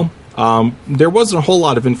as well. There wasn't a whole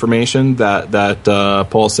lot of information that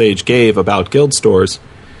Paul Sage gave about guild stores.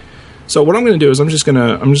 So what I'm going to do is I'm just going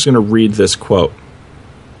to read this quote.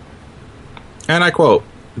 And I quote,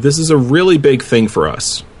 "This is a really big thing for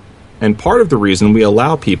us, and part of the reason we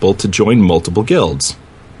allow people to join multiple guilds.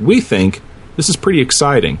 We think this is pretty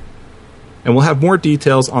exciting, and we'll have more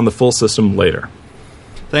details on the full system later."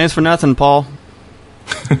 Thanks for nothing, Paul.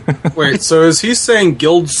 Wait, so is he saying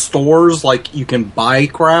guild stores like you can buy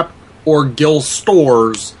crap, or guild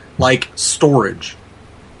stores like storage?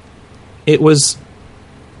 It was...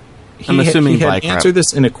 I'm assuming he had buy crap. answered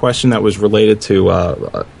this in a question that was related to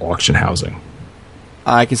auction housing.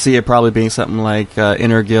 I can see it probably being something like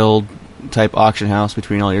inter-guild type auction house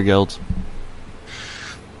between all your guilds.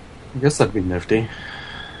 I guess that'd be nifty.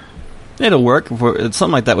 It'll work. Something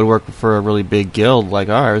like that would work for a really big guild like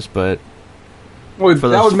ours, but... Well, for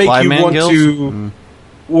that would make you want guilds? to...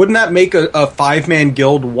 Wouldn't that make a five-man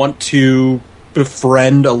guild want to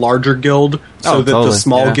befriend a larger guild so that the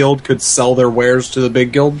small guild could sell their wares to the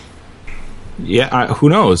big guild? Yeah, who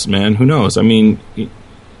knows, man? Who knows? I mean,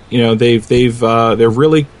 they're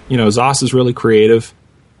really, ZOS is really creative,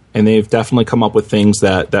 and they've definitely come up with things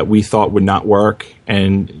that we thought would not work,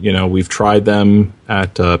 and we've tried them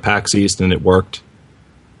at PAX East, and it worked.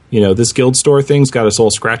 This guild store thing's got us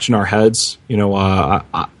all scratching our heads. I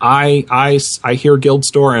hear guild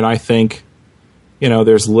store, and I think,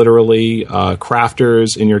 there's literally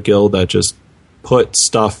crafters in your guild that just put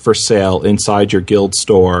stuff for sale inside your guild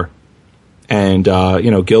store. And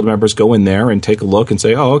guild members go in there and take a look and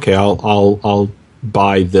say, "Oh, okay, I'll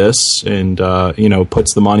buy this," and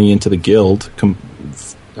puts the money into the guild.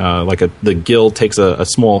 The guild takes a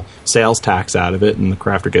small sales tax out of it, and the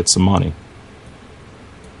crafter gets some money.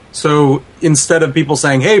 So instead of people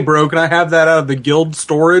saying, "Hey, bro, can I have that out of the guild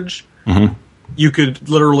storage?" Mm-hmm. You could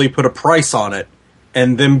literally put a price on it,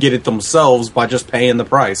 and them get it themselves by just paying the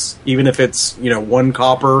price, even if it's 1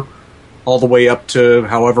 copper. All the way up to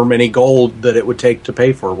however many gold that it would take to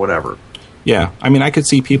pay for whatever. Yeah, I mean, I could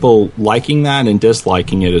see people liking that and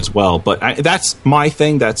disliking it as well. But that's my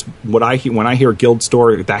thing. That's what I hear when I hear guild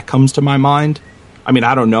store. That comes to my mind. I mean,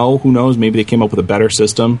 I don't know. Who knows? Maybe they came up with a better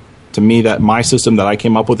system. To me, that my system that I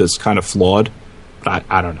came up with is kind of flawed. But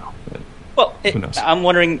I don't know. Well, I'm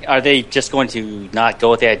wondering, are they just going to not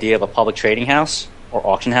go with the idea of a public trading house or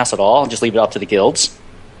auction house at all and just leave it up to the guilds?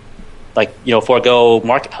 Like, forego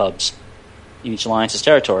market hubs in each alliance's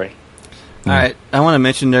territory. All right, I want to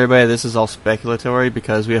mention to everybody this is all speculatory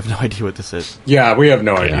because we have no idea what this is. Yeah, we have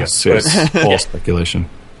no idea. It's all speculation.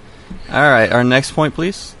 All right, our next point,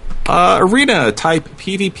 please. Arena type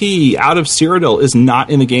PvP out of Cyrodiil is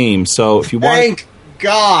not in the game, so if you want... Thank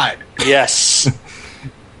God! Yes.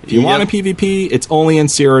 If you want a PvP, it's only in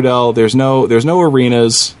Cyrodiil. There's no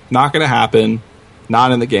arenas. Not going to happen.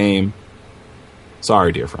 Not in the game.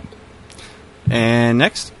 Sorry, dear friend. And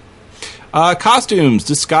next? Costumes,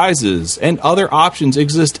 disguises, and other options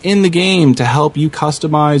exist in the game to help you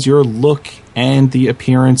customize your look and the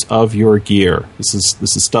appearance of your gear. This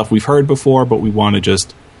is stuff we've heard before, but we want to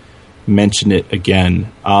just mention it again.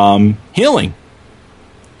 Healing.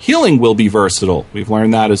 Healing will be versatile. We've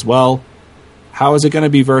learned that as well. How is it going to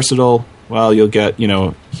be versatile? Well, you'll get,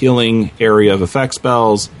 healing area of effect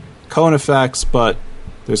spells, cone effects, but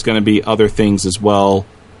there's going to be other things as well.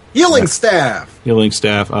 Healing staff.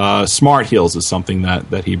 Smart heals is something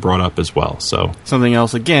that he brought up as well. So Something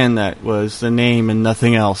else again that was the name and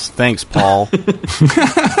nothing else. Thanks, Paul.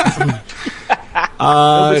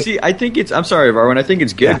 But see, I think I'm sorry, Varwin. I think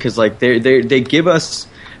it's good because they give us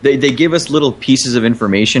little pieces of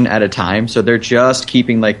information at a time, so they're just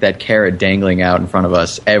keeping that carrot dangling out in front of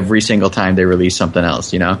us every single time they release something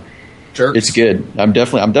else. Jerks. It's good. I'm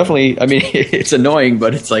definitely. I mean, it's annoying,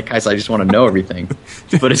 but it's like, guys, I just want to know everything.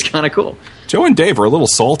 But it's kind of cool. Joe and Dave are a little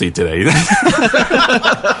salty today.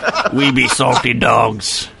 We be salty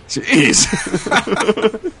dogs. Jeez.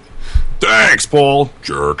 Thanks, Paul.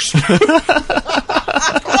 Jerks. Come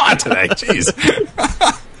on today. Jeez.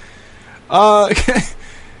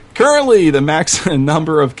 Currently, the max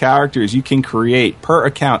number of characters you can create per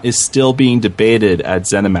account is still being debated at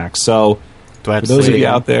ZeniMax. So, Do I have for to those say of it you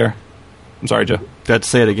again? out there, I'm sorry, Joe. Do I have to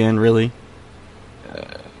say it again, really?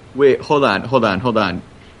 Wait, hold on.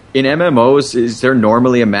 In MMOs, is there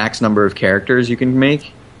normally a max number of characters you can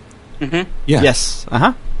make? Yeah. Yes.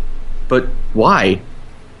 Uh-huh. But why?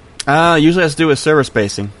 Usually has to do with server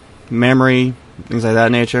spacing, memory, things like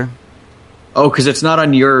that nature. Oh, because it's not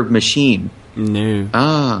on your machine. No.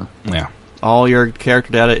 Ah. Yeah. All your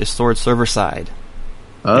character data is stored server side.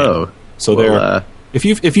 Oh. So Well, if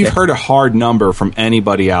you've heard a hard number from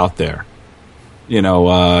anybody out there,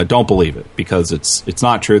 don't believe it because it's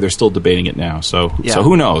not true. They're still debating it now. So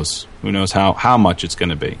who knows? Who knows how much it's going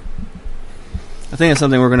to be? I think it's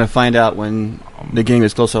something we're going to find out when the game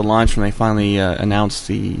is closer to launch, when they finally announce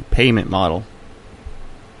the payment model.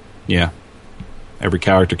 Yeah. Every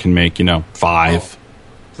character can make 5.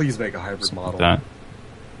 Please make a hybrid model. That.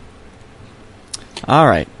 All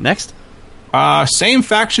right, next. Same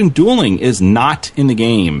faction dueling is not in the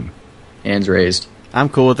game. Hands raised. I'm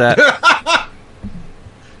cool with that.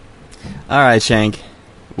 All right, Shank.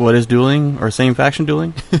 What is dueling or same faction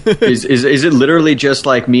dueling? Is it literally just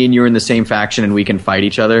like me and you are in the same faction and we can fight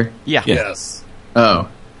each other? Yeah. Yes. Oh.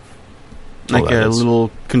 Like that a is.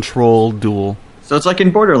 little controlled duel. So it's like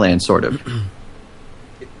in Borderlands, sort of.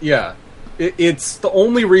 Yeah. It's the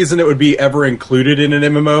only reason it would be ever included in an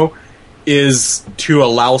MMO is to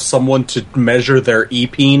allow someone to measure their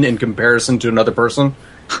EPeen in comparison to another person.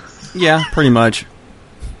 Yeah, pretty much.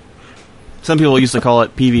 Some people used to call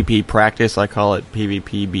it PvP practice. I call it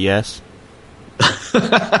PvP BS.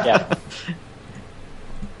 Yeah.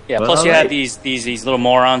 Yeah. Well, Plus, you have alright. these little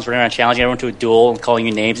morons running around challenging everyone to a duel and calling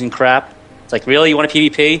you names and crap. It's like, really, you want a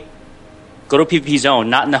PvP? Go to a PvP zone,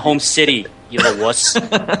 not in the home city, you little wuss.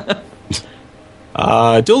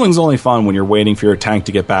 Dueling's only fun when you're waiting for your tank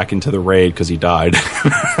to get back into the raid because he died.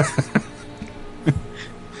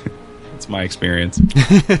 That's my experience.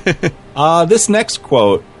 This next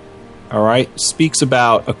quote, all right, speaks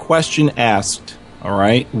about a question asked, all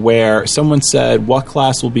right, where someone said, what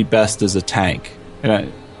class will be best as a tank?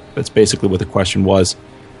 And that's basically what the question was.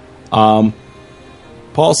 Paul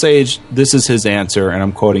Sage, this is his answer, and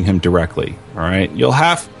I'm quoting him directly, all right? You'll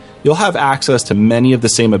have access to many of the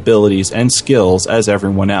same abilities and skills as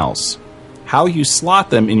everyone else. How you slot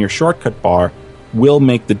them in your shortcut bar will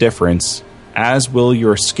make the difference, as will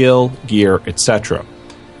your skill, gear, etc.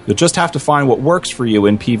 You'll just have to find what works for you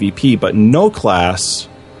in PvP, but no class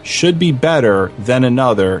should be better than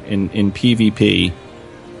another in PvP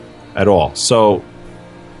at all. So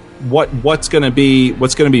what's going to be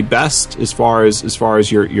best as far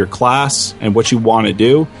as your class and what you want to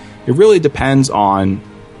do, it really depends on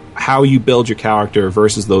how you build your character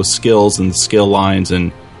versus those skills and the skill lines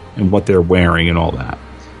and what they're wearing and all that.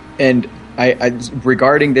 And I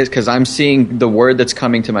regarding this, because I'm seeing the word that's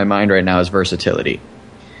coming to my mind right now is versatility.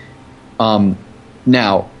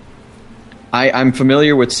 Now, I'm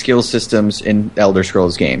familiar with skill systems in Elder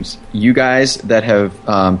Scrolls games. You guys that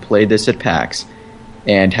have played this at PAX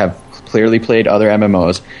and have clearly played other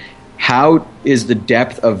MMOs, how is the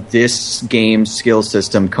depth of this game's skill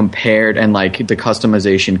system compared, and like the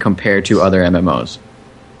customization compared to other MMOs?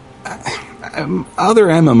 Other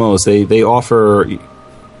MMOs, they offer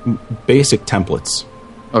basic templates.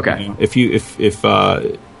 Okay. You know,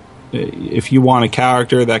 if you want a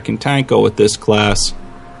character that can tank, go with this class,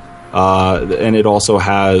 and it also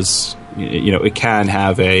has, it can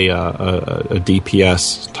have a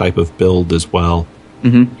DPS type of build as well.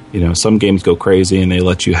 Mm-hmm. Some games go crazy and they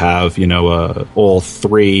let you have all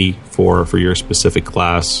 3 for your specific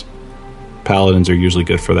class. Paladins are usually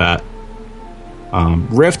good for that.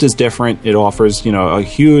 Rift is different. It offers a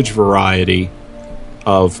huge variety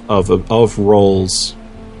of roles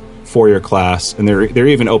for your class, and they're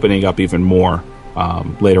even opening up even more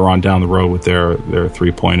later on down the road with their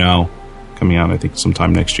 3.0 coming out, I think,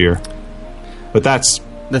 sometime next year. But that's...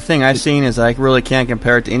 The thing I've seen is I really can't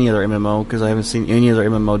compare it to any other MMO because I haven't seen any other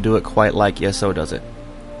MMO do it quite like ESO does it.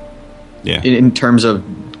 Yeah. In terms of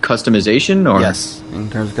customization? Or? Yes, in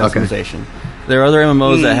terms of customization. Okay. There are other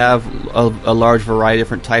MMOs that have a large variety of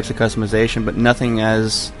different types of customization, but nothing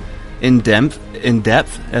as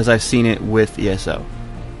in-depth as I've seen it with ESO.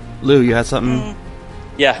 Lou, you had something?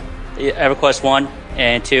 Yeah. EverQuest 1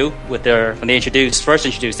 and 2, when they first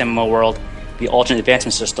introduced MMO World, the alternate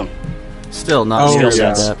advancement system. Still not skill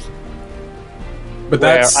sets. sets. But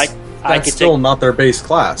that's still not their base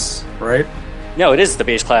class, right? No, it is the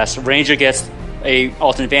base class. Ranger gets a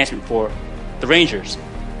alternate advancement for the Rangers.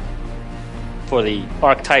 For the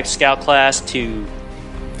archetype scout class to...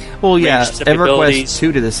 Well, yeah, EverQuest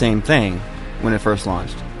 2 did the same thing when it first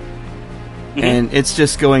launched. Mm-hmm. And it's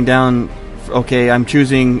just going down... Okay, I'm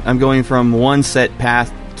going from one set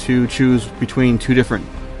path to choose between two different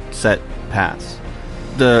set paths.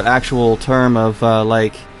 The actual term of,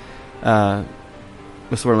 what's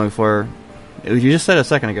the word I'm looking for? You just said a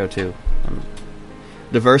second ago, too.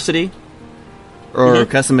 Diversity or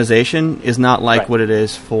customization is not like what it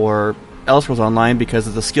is for Elder Scrolls Online because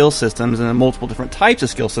of the skill systems and the multiple different types of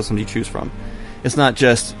skill systems you choose from. It's not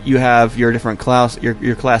just you have your different class,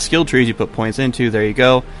 your class skill trees you put points into, there you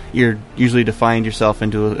go. You're usually defined yourself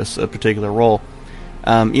into a particular role.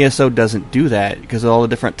 ESO doesn't do that because of all the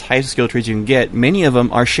different types of skill trees you can get. Many of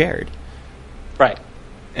them are shared. Right.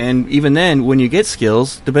 And even then, when you get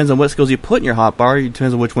skills, depends on what skills you put in your hotbar. It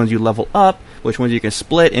depends on which ones you level up, which ones you can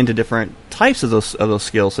split into different types of those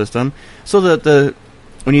skill system. So that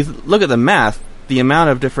when you look at the math, the amount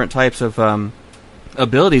of different types of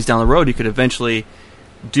abilities down the road you could eventually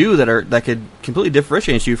do that could completely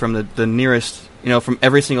differentiate you from the nearest, from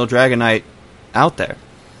every single Dragon Knight out there.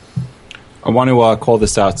 I want to call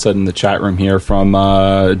this out, said in the chat room here from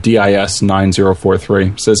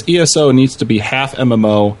DIS9043. It says, ESO needs to be half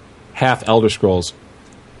MMO, half Elder Scrolls.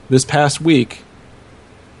 This past week,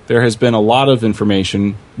 there has been a lot of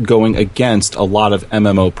information going against a lot of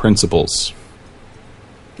MMO principles.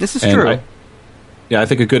 This is true. I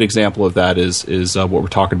think a good example of that is what we're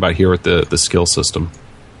talking about here with the skill system.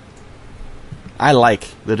 I like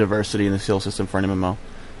the diversity in the skill system for an MMO.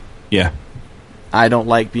 Yeah. I don't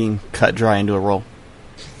like being cut dry into a role.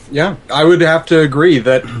 Yeah, I would have to agree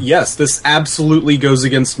that, yes, this absolutely goes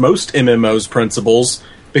against most MMOs' principles,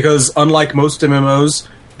 because unlike most MMOs,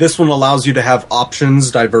 this one allows you to have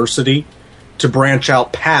options, diversity, to branch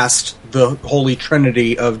out past the holy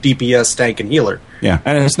trinity of DPS, tank, and healer. Yeah,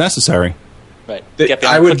 and it's necessary. Right.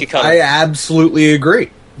 I absolutely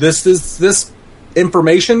agree. This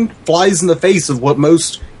information flies in the face of what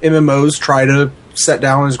most MMOs try to set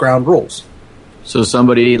down as ground rules. So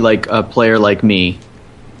somebody like a player like me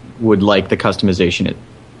would like the customization.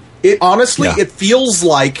 It honestly, it feels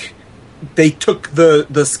like they took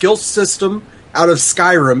the skill system out of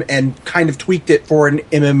Skyrim and kind of tweaked it for an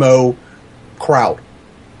MMO crowd.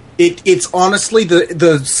 It's honestly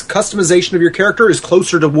the customization of your character is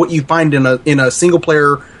closer to what you find in a single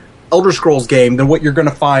player Elder Scrolls game than what you're going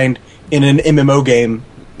to find in an MMO game.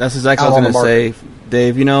 That's exactly what I was going to say,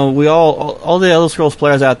 Dave. We all the Elder Scrolls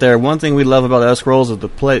players out there. One thing we love about Elder Scrolls is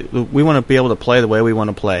we want to be able to play the way we want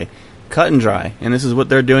to play, cut and dry. And this is what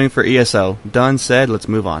they're doing for ESO. Done, said. Let's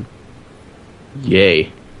move on.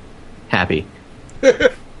 Yay! Happy.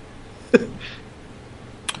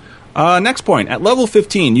 Next point. At level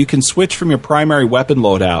 15, you can switch from your primary weapon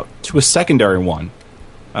loadout to a secondary one.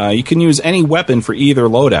 You can use any weapon for either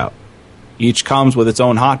loadout. Each comes with its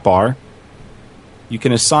own hotbar. You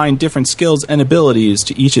can assign different skills and abilities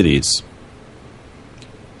to each of these.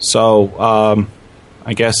 So,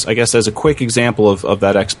 I guess as a quick example of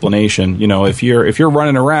that explanation, if you're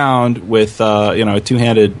running around with a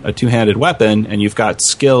two-handed weapon and you've got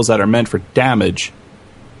skills that are meant for damage,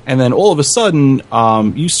 and then all of a sudden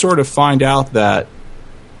you sort of find out that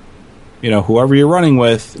whoever you're running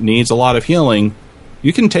with needs a lot of healing,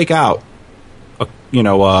 you can take out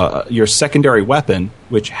your secondary weapon,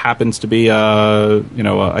 which happens to be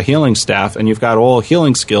a healing staff, and you've got all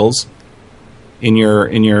healing skills in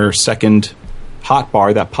your second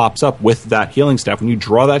hotbar that pops up with that healing staff. When you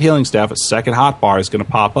draw that healing staff, a second hotbar is going to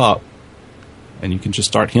pop up, and you can just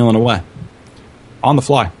start healing away on the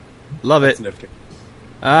fly. Love it.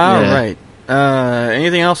 All right.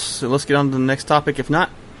 Anything else? Let's get on to the next topic. If not.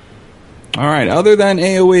 All right, other than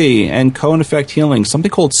AoE and cone effect healing, something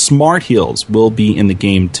called Smart Heals will be in the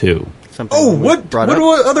game too. What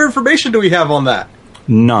other information do we have on that?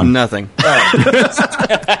 None. Nothing.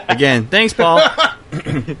 Again, thanks, Paul.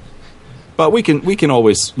 But we can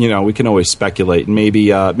always speculate, and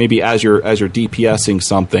maybe as you're DPSing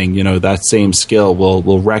something, that same skill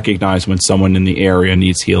will recognize when someone in the area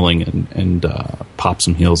needs healing and pop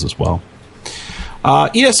some heals as well.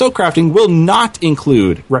 ESO crafting will not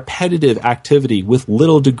include repetitive activity with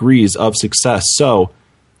little degrees of success, so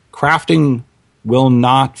crafting will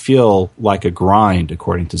not feel like a grind,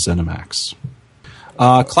 according to ZeniMax.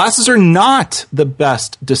 Classes are not the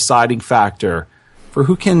best deciding factor for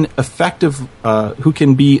who can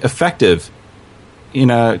be effective in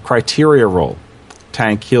a criteria role,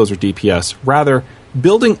 tank, heals, or DPS. Rather,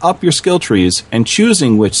 building up your skill trees and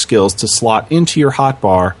choosing which skills to slot into your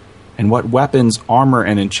hotbar and what weapons, armor,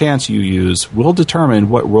 and enchants you use will determine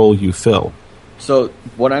what role you fill. So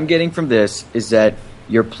what I'm getting from this is that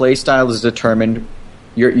your playstyle is determined.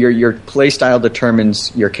 Your playstyle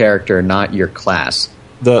determines your character, not your class.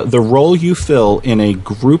 The role you fill in a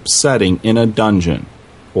group setting in a dungeon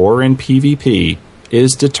or in PvP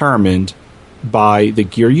is determined by the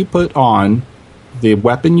gear you put on, the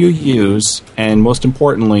weapon you use, and most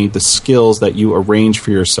importantly, the skills that you arrange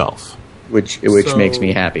for yourself. Which makes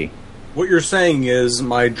me happy. What you're saying is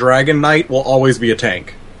my Dragon Knight will always be a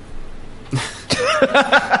tank.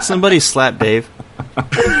 Somebody slap Dave.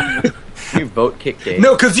 You vote kick Dave.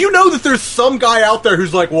 No, because you know that there's some guy out there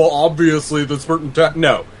who's like, well, obviously the certain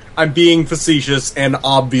no, I'm being facetious, and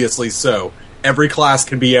obviously so. Every class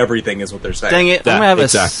can be everything, is what they're saying. Dang it, I'm going to have a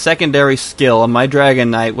secondary skill on my Dragon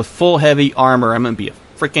Knight with full heavy armor. I'm going to be a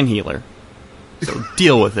freaking healer. So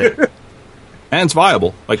deal with it. And it's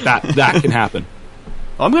viable. Like, that can happen.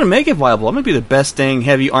 I'm going to make it viable. I'm going to be the best dang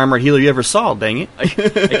heavy armored healer you ever saw, dang it. I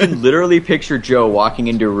can literally picture Joe walking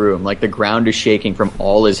into a room, like the ground is shaking from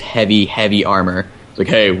all his heavy, heavy armor. It's like,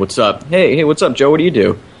 hey, what's up? Hey, what's up, Joe? What do you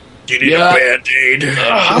do? Do you need a Band-Aid?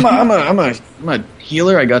 I'm a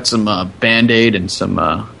healer. I got some Band-Aid and some,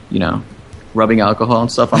 rubbing alcohol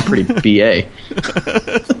and stuff. I'm pretty BA.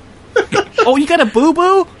 Oh, you got a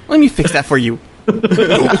boo-boo? Let me fix that for you.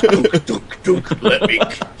 Dunk. Let me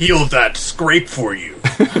heal that scrape for you.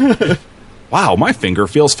 Wow, my finger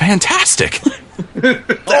feels fantastic.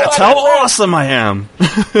 That's how awesome I am.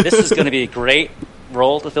 This is going to be a great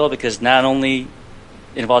role to fill because not only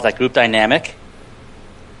it involves that group dynamic,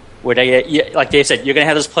 where they, like Dave said, you're going to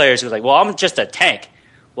have those players who's like, well, I'm just a tank.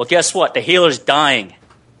 Well, guess what? The healer's dying.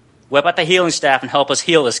 Whip out the healing staff and help us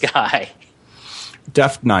heal this guy.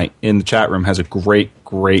 Deft Knight in the chat room has a great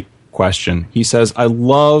question. He says, I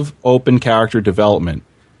love open character development,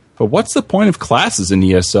 but what's the point of classes in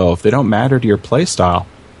ESO if they don't matter to your playstyle?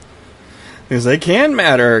 Because they can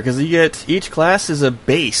matter, because you get each class is a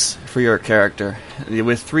base for your character.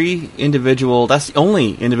 With 3 individual, that's the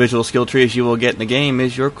only individual skill trees you will get in the game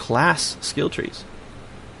is your class skill trees.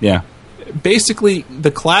 Yeah. Basically,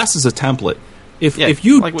 the class is a template. If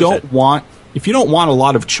you don't want a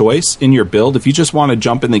lot of choice in your build, if you just want to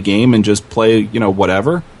jump in the game and just play,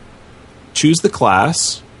 whatever, choose the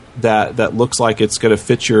class that looks like it's going to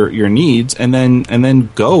fit your needs, and then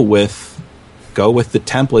go with the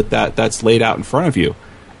template that's laid out in front of you.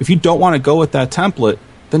 If you don't want to go with that template,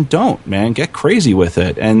 then don't, man. Get crazy with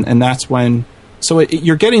it, and that's when. So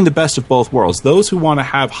you're getting the best of both worlds. Those who want to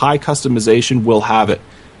have high customization will have it,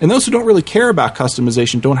 and those who don't really care about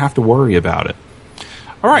customization don't have to worry about it.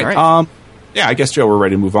 All right. Yeah, I guess, Joe, we're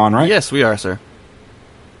ready to move on, right? Yes, we are, sir.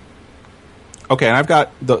 Okay, and I've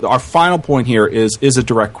got our final point here is a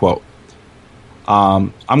direct quote.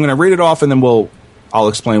 I'm going to read it off, and then I'll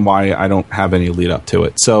explain why I don't have any lead up to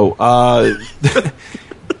it. So,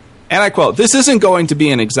 and I quote, "This isn't going to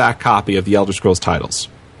be an exact copy of the Elder Scrolls titles.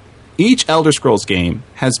 Each Elder Scrolls game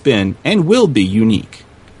has been and will be unique.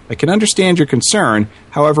 I can understand your concern.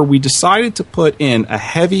 However, we decided to put in a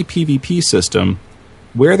heavy PvP system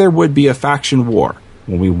where there would be a faction war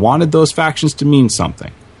when we wanted those factions to mean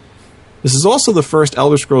something. This is also the first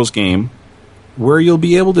Elder Scrolls game where you'll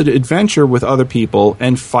be able to adventure with other people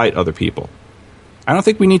and fight other people. I don't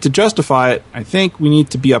think we need to justify it. I think we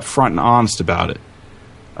need to be upfront and honest about it.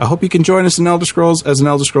 I hope you can join us in Elder Scrolls as an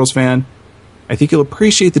Elder Scrolls fan. I think you'll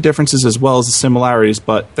appreciate the differences as well as the similarities,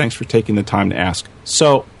 but thanks for taking the time to ask."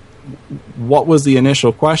 So, what was the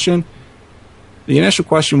initial question? The initial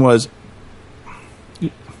question was,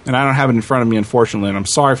 and I don't have it in front of me, unfortunately, and I'm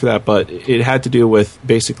sorry for that, but it had to do with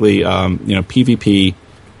basically, PvP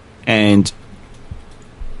and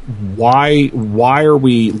why are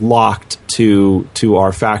we locked to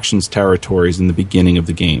our faction's territories in the beginning of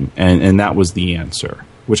the game, and that was the answer,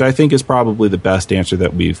 which I think is probably the best answer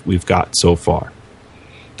that we've got so far.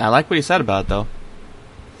 I like what he said about it, though.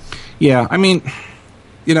 Yeah, I mean,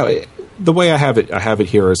 the way I have it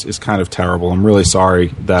here is kind of terrible. I'm really sorry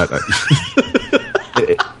that.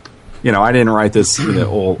 I didn't write this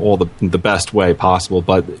all the best way possible,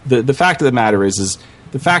 but the fact of the matter is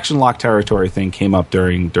the faction lock territory thing came up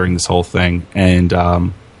during this whole thing, and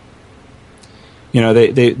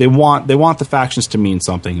they want the factions to mean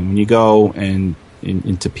something. And when you go into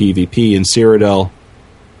PvP in Cyrodiil,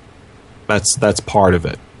 that's part of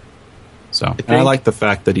it. So, and I like the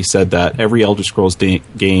fact that he said that every Elder Scrolls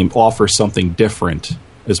game offers something different,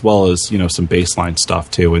 as well as some baseline stuff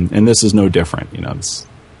too, and this is no different.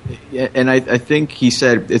 Yeah, and I think he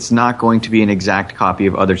said it's not going to be an exact copy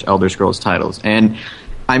of other Elder Scrolls titles. And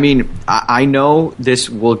I mean, I know this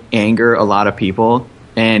will anger a lot of people,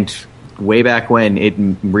 and way back when it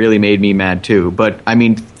really made me mad too. But I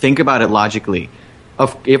mean, think about it logically.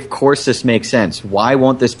 Of course this makes sense. Why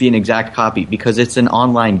won't this be an exact copy? Because it's an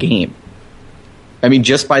online game. I mean,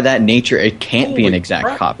 just by that nature, it can't be an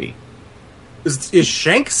exact copy. Is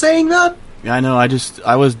Shank saying that? Yeah, I know.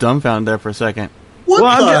 I was dumbfounded there for a second. What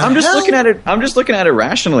I'm just hell? looking at it. I'm just looking at it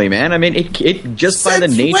rationally, man. I mean, it just by the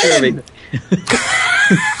nature of it.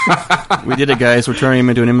 We did it, guys. We're turning him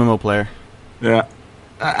into an MMO player. Yeah.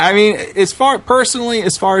 I mean, as far as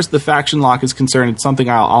the faction lock is concerned, it's something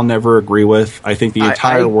I'll never agree with. I think the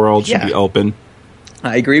entire world should be open.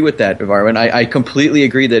 I agree with that, Varwin. I completely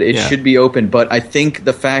agree that it should be open, but I think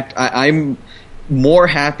the fact I'm more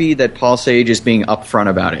happy that Paul Sage is being upfront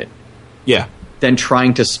about it. Yeah. Than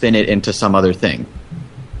trying to spin it into some other thing.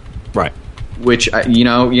 Right. Which you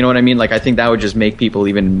know what I mean? Like, I think that would just make people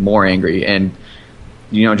even more angry, and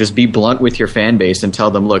just be blunt with your fan base and tell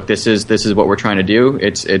them, look, this is what we're trying to do.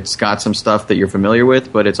 It's got some stuff that you're familiar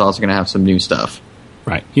with, but it's also going to have some new stuff.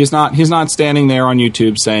 Right. He's not standing there on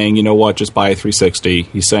YouTube saying, you know what, just buy a 360.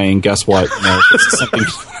 He's saying, guess what?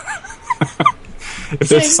 If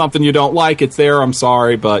this is something you don't like, it's there. I'm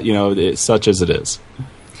sorry, but it's such as it is.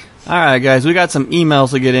 All right, guys, we got some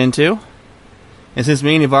emails to get into. And since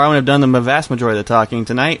me and Varwin have done the vast majority of the talking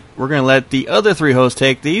tonight, we're going to let the other three hosts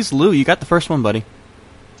take these. Lou, you got the first one, buddy.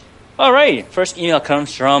 All right. First email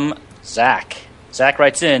comes from Zach. Zach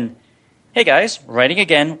writes in, "Hey, guys, writing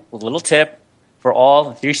again with a little tip for all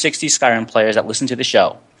the 360 Skyrim players that listen to the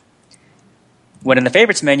show. When in the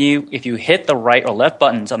favorites menu, if you hit the right or left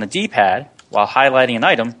buttons on the D-pad while highlighting an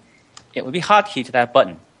item, it would be hotkey to that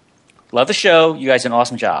button. Love the show. You guys did an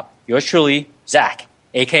awesome job. Yours truly, Zach,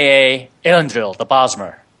 a.k.a. Elendril, the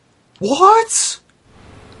Bosmer." What?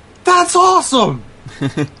 That's awesome!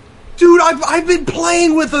 Dude, I've been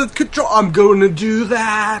playing with a control. I'm going to do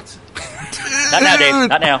that. Not now, Dave.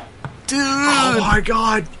 Not now. Dude! Oh my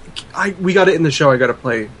god. We got it in the show. I got to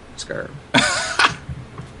play Skyrim.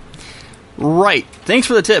 Right. Thanks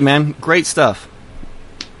for the tip, man. Great stuff.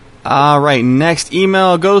 All right. Next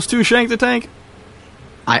email goes to Shank the Tank.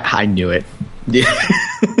 I knew it.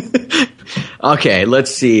 Okay,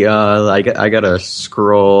 let's see. I got to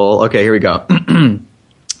scroll. Okay, here we go.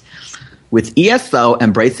 With ESO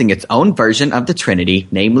embracing its own version of the Trinity,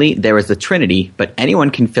 namely, there is a Trinity, but anyone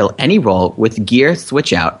can fill any role with gear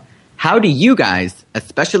switch out. How do you guys,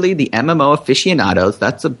 especially the MMO aficionados,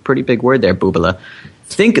 that's a pretty big word there, Boobala,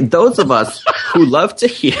 think those of us who love to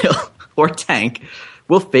heal or tank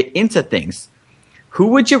will fit into things? Who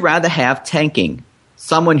would you rather have tanking?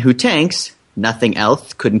 Someone who tanks, nothing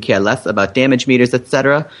else, couldn't care less about damage meters,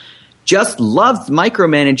 etc., just loves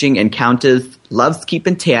micromanaging encounters, loves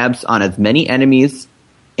keeping tabs on as many enemies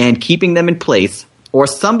and keeping them in place, or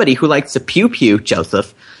somebody who likes to pew-pew,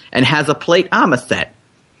 Joseph, and has a plate armor set?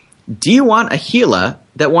 Do you want a healer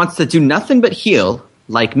that wants to do nothing but heal,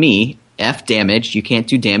 like me, F damage, you can't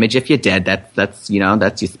do damage if you're dead, that's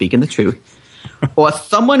you speaking the truth, or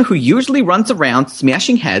someone who usually runs around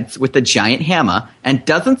smashing heads with a giant hammer and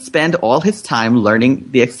doesn't spend all his time learning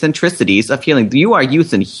the eccentricities of healing? You are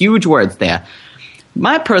using huge words there.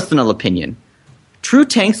 My personal opinion, true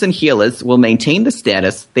tanks and healers will maintain the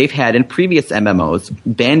status they've had in previous MMOs.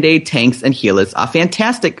 Band-Aid tanks and healers are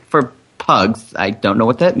fantastic for pugs, I don't know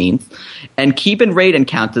what that means, and keeping raid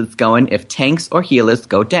encounters going if tanks or healers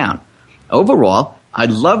go down. Overall, I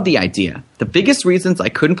love the idea. The biggest reasons I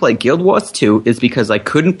couldn't play Guild Wars 2 is because I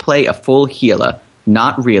couldn't play a full healer.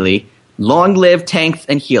 Not really. Long live tanks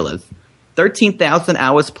and healers. 13,000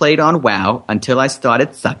 hours played on WoW until I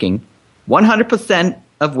started sucking. 100%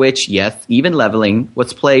 of which, yes, even leveling,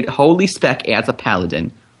 was played wholly spec as a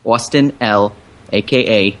paladin. Austin L.,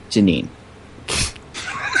 a.k.a. Janine.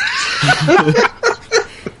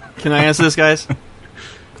 Can I answer this, guys?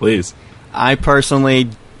 Please. I personally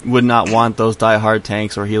would not want those die-hard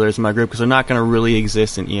tanks or healers in my group because they're not going to really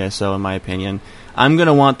exist in ESO, in my opinion. I'm going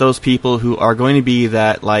to want those people who are going to be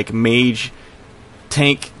that like mage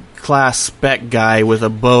tank class spec guy with a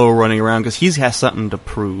bow running around because he has something to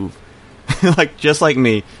prove. like just like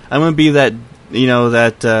me. I'm going to be that,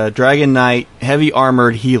 that Dragon Knight heavy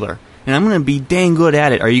armored healer, and I'm going to be dang good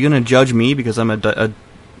at it. Are you going to judge me because I'm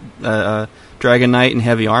a Dragon Knight in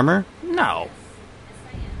heavy armor? No.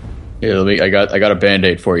 Here, I got a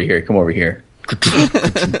Band-Aid for you here. Come over here.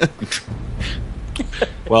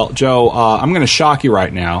 Well, Joe, I'm going to shock you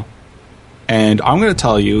right now, and I'm going to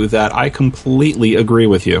tell you that I completely agree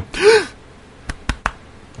with you.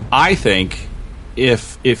 I think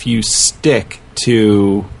if you stick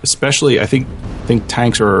to, especially, I think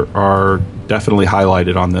tanks are definitely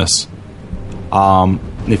highlighted on this.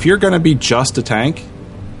 If you're going to be just a tank,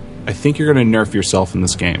 I think you're going to nerf yourself in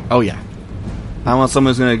this game. Oh yeah, I want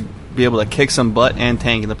someone who's going to be able to kick some butt and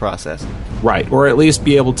tank in the process. Right, or at least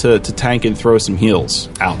be able to tank and throw some heals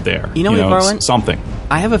out there. You know, Marlon? Something.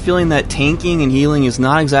 I have a feeling that tanking and healing is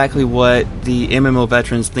not exactly what the MMO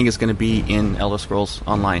veterans think it's going to be in Elder Scrolls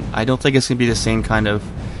Online. I don't think it's going to be the same kind of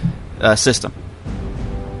system.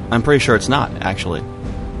 I'm pretty sure it's not, actually.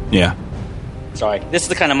 Yeah. Sorry. This is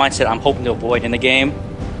the kind of mindset I'm hoping to avoid in the game,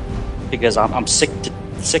 because I'm sick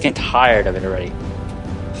and tired of it already.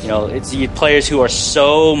 It's the players who are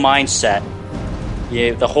so mindset.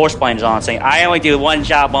 The horse blinders on, saying, I only do one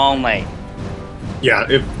job only. Yeah,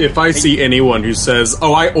 if I see anyone who says,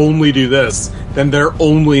 oh, I only do this, then they're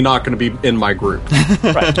only not going to be in my group.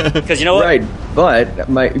 Right. Because you know what?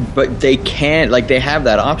 Right, but they can, they have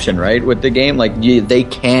that option, right, with the game? They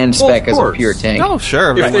can spec as a pure tank. Oh,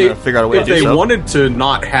 sure. If they figure out a way to do If they so. wanted to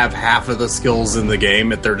not have half of the skills in the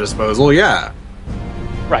game at their disposal, yeah.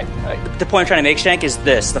 Right. The point I'm trying to make, Shank, is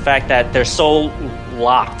this. The fact that they're so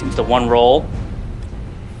locked into the one role,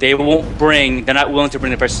 they're not willing to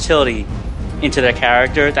bring the versatility into their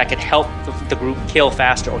character that could help the group kill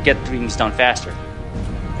faster or get things done faster.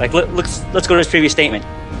 Let's go to his previous statement.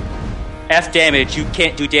 F damage, you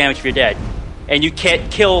can't do damage if you're dead. And you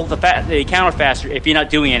can't kill the encounter faster if you're not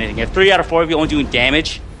doing anything. If 3 out of 4 of you are only doing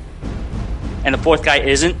damage, and the 4th guy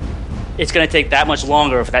isn't, it's going to take that much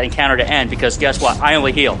longer for that encounter to end, because guess what? I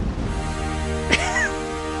only heal.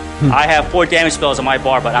 I have 4 damage spells on my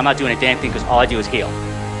bar, but I'm not doing a damn thing because all I do is heal.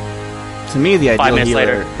 To me, the ideal 5 minutes healer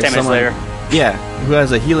later, is 10 minutes someone, later. Yeah, who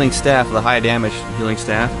has a healing staff, the high damage healing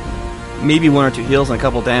staff. Maybe 1 or 2 heals and a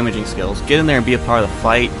couple damaging skills. Get in there and be a part of the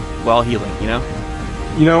fight while healing,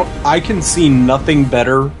 I can see nothing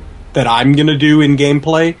better that I'm going to do in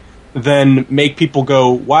gameplay than make people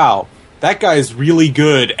go, wow, that guy's really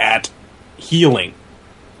good at healing.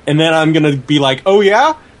 And then I'm going to be like, oh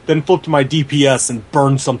yeah? Then flip to my DPS and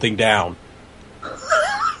burn something down.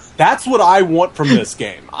 That's what I want from this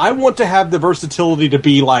game. I want to have the versatility to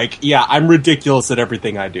be like, yeah, I'm ridiculous at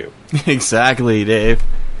everything I do. Exactly, Dave.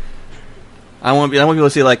 I want people to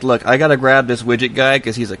see, look, I gotta grab this widget guy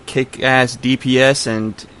because he's a kick-ass DPS,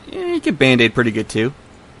 and he can Band-Aid pretty good, too.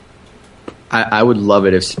 I would love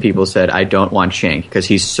it if people said, I don't want Shank, because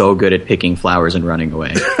he's so good at picking flowers and running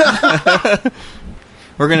away.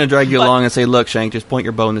 We're gonna drag you along and say, look, Shank, just point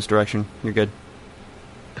your bow in this direction. You're good.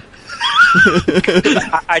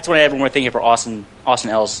 I just want to add one more thing here for Austin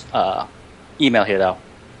L's email here, though.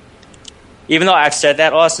 Even though I've said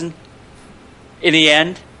that, Austin, in the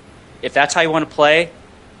end, if that's how you want to play,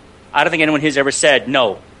 I don't think anyone has ever said,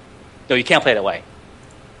 no, you can't play that way.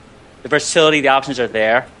 The versatility, the options are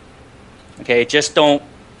there. Okay, just don't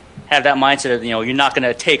have that mindset of, you're not going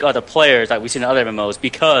to take other players like we see in other MMOs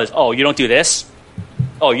because, you don't do this?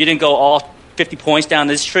 Oh, you didn't go all 50 points down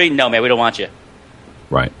this street? No, man, we don't want you.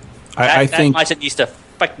 Right. I think that mindset needs to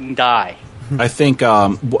fucking die. I think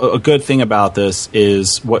a good thing about this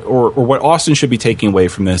is what Austin should be taking away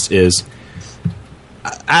from this is,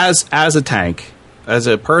 as a tank, as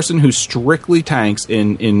a person who strictly tanks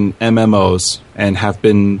in MMOs and have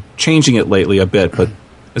been changing it lately a bit, but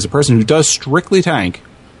as a person who does strictly tank,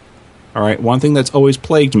 all right, one thing that's always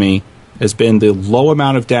plagued me has been the low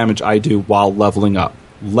amount of damage I do while leveling up.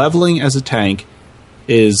 Leveling as a tank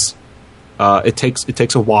is it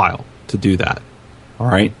takes a while to do that. All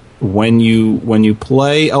right, when you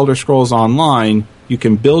play Elder Scrolls Online, you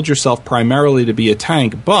can build yourself primarily to be a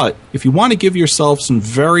tank, but if you want to give yourself some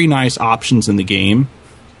very nice options in the game,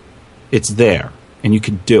 it's there, and you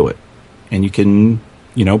can do it, and you can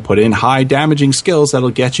put in high damaging skills that'll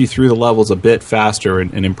get you through the levels a bit faster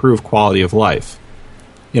and improve quality of life.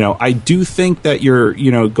 I do think that you're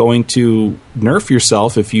going to nerf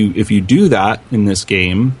yourself if you do that in this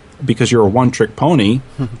game, because you're a one-trick pony,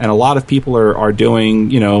 and a lot of people are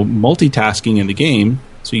doing multitasking in the game,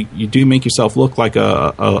 so you do make yourself look like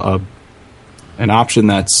an option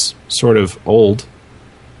that's sort of old.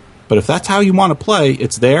 But if that's how you want to play,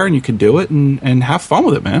 it's there, and you can do it and have fun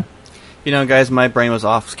with it, man. You know, guys, my brain was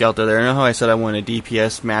off skelter there. You know how I said I wanted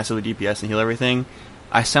DPS, massively DPS, and heal everything?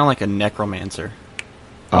 I sound like a necromancer.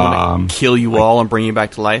 I'm gonna kill you all and bring you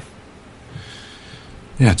back to life.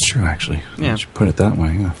 Yeah, it's true, actually. Yeah. You should put it that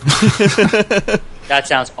way, yeah. That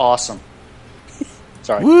sounds awesome.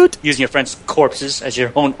 Sorry. Woot. Using your friends' corpses as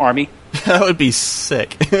your own army. That would be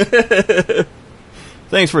sick.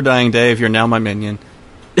 Thanks for dying, Dave. You're now my minion.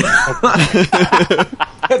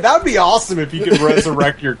 That would be awesome if you could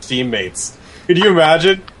resurrect your teammates. Could you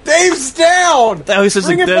imagine? Dave's down. That was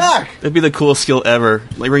Bring it back. That'd be the coolest skill ever.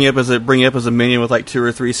 Like bring you up as a minion with like 2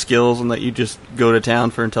 or 3 skills, and that you just go to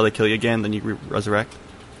town for until they kill you again. Then you resurrect.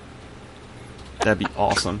 That'd be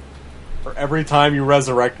awesome. For every time you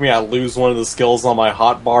resurrect me, I lose one of the skills on my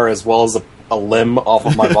hotbar as well as a limb off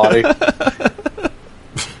of my body.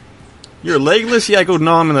 You're legless? Yeah, go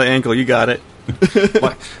gnaw him in the ankle. You got it.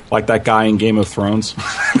 Like that guy in Game of Thrones.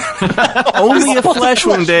 Only a flesh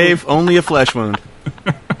wound, Dave. Only a flesh wound.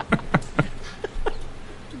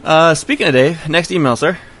 Speaking of Dave, next email,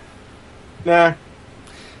 sir. Nah.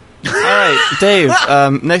 All right, Dave.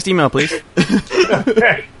 Next email, please.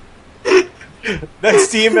 Okay.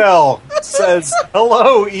 Next email says,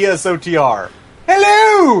 "Hello, ESOTR.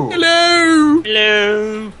 Hello.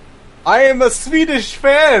 Hello. I am a Swedish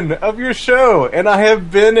fan of your show, and I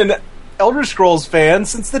have been an Elder Scrolls fan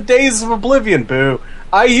since the days of Oblivion, boo.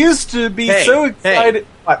 I used to be so excited...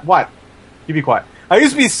 What? You be quiet. I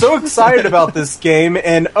used to be so excited about this game,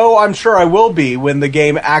 and I'm sure I will be when the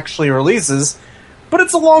game actually releases, but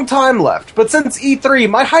it's a long time left. But since E3,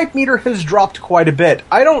 my hype meter has dropped quite a bit.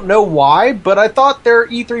 I don't know why, but I thought their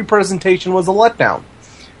E3 presentation was a letdown.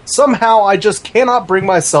 Somehow, I just cannot bring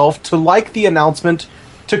myself to like the announcement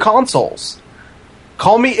to consoles.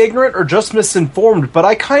 Call me ignorant or just misinformed, but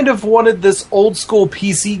I kind of wanted this old-school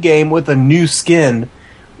PC game with a new skin,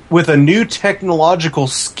 with a new technological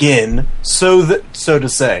skin, so to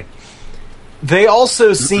say. They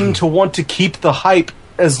also seem to want to keep the hype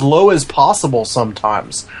as low as possible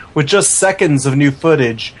sometimes, with just seconds of new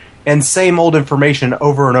footage and same old information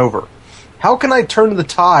over and over. How can I turn the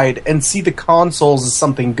tide and see the consoles as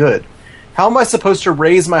something good? How am I supposed to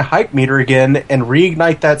raise my hype meter again and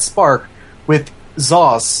reignite that spark with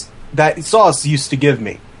Zos that Zos used to give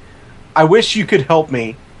me? I wish you could help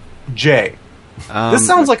me, Jay. This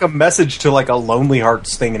sounds like a message to like a Lonely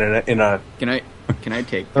Hearts thing in a Can I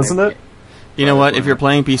take? Doesn't it? You know what? If you're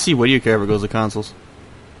playing PC, what do you care if it goes to consoles?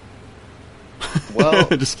 Well,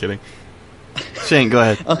 just kidding. Shane, go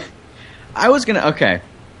ahead. I was gonna. Okay,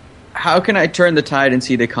 how can I turn the tide and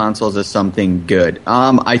see the consoles as something good?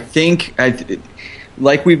 I think,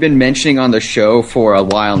 like we've been mentioning on the show for a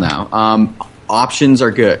while now, options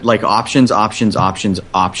are good. Like options.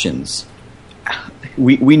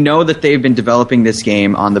 We know that they've been developing this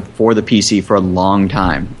game for the PC for a long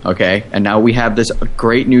time, okay? And now we have this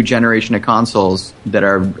great new generation of consoles that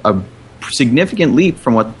are a significant leap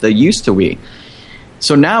from what they used to be.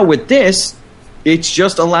 So now with this, it's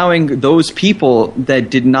just allowing those people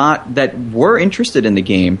that were interested in the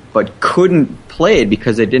game but couldn't play it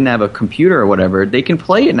because they didn't have a computer or whatever, they can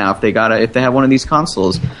play it now if they have one of these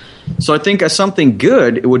consoles. So I think something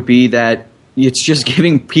good it would be that it's just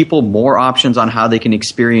giving people more options on how they can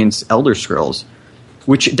experience Elder Scrolls,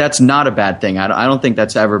 which that's not a bad thing. I don't think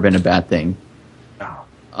that's ever been a bad thing.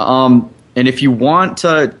 And if you want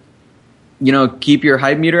to, keep your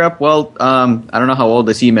hype meter up, well, I don't know how old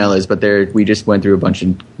this email is, but we just went through a bunch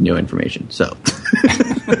of new information. So,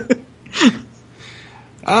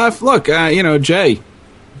 look, Jay,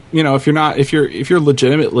 if you're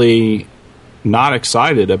legitimately not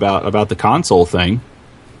excited about the console thing,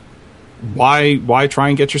 why try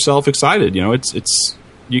and get yourself excited? It's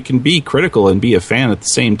you can be critical and be a fan at the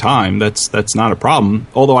same time. That's not a problem.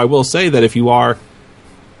 Although I will say that if you are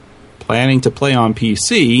planning to play on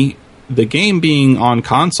PC, the game being on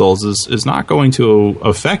consoles is not going to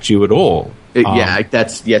affect you at all. Thank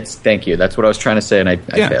you. That's what I was trying to say, and I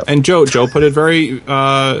failed. And Joe put it very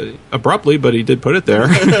abruptly, but he did put it there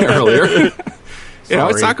earlier.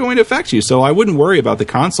 It's not going to affect you, so I wouldn't worry about the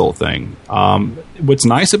console thing. What's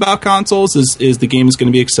nice about consoles is the game is going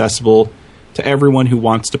to be accessible to everyone who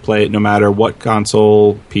wants to play it, no matter what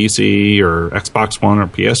console, PC or Xbox One or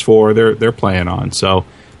PS4 they're playing on. So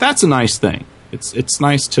that's a nice thing. It's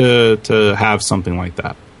nice to have something like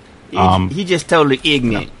that. He just totally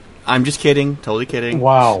ignorant. No. I'm just kidding. Totally kidding.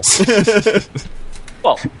 Wow.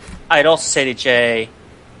 Well, I'd also say to Jay,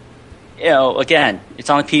 again, it's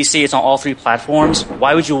on PC, it's on all 3 platforms.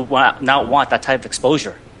 Why would you not want that type of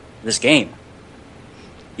exposure in this game?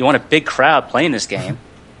 You want a big crowd playing this game.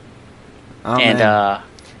 Did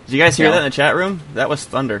you guys hear that in the chat room? That was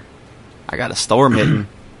thunder. I got a storm hitting.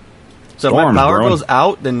 So if my Storm's power brewing. goes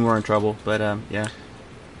out, then we're in trouble. But yeah.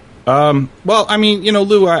 Well, I mean,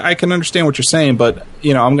 Lou, I can understand what you're saying, but,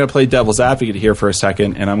 I'm going to play devil's advocate here for a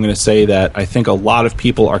second, and I'm going to say that I think a lot of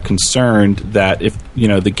people are concerned that if,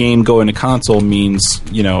 the game going to console means,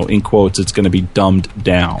 in quotes, it's going to be dumbed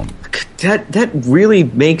down. That really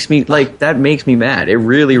makes me mad. It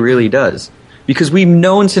really, really does. Because we've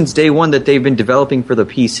known since day one that they've been developing for the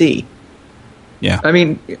PC. Yeah. I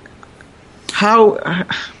mean, how...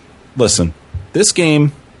 Listen, this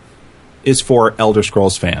game is for Elder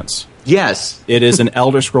Scrolls fans. Yes. It is an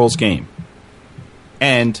Elder Scrolls game.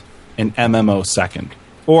 And an MMO second.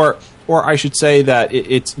 Or I should say that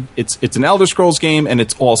it's an Elder Scrolls game, and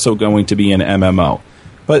it's also going to be an MMO.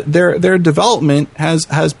 But their development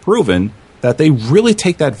has proven that they really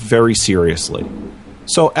take that very seriously.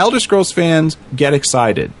 So Elder Scrolls fans, get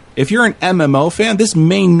excited. If you're an MMO fan, this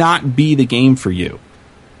may not be the game for you.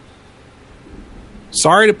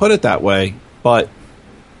 Sorry to put it that way, but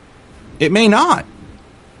it may not.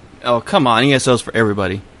 Oh, come on. ESO's for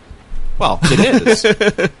everybody. Well, it is.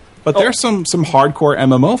 But there's some hardcore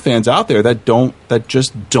MMO fans out there that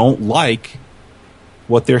just don't like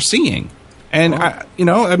what they're seeing. And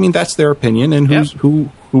that's their opinion, and who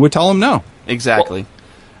would tell them no? Exactly.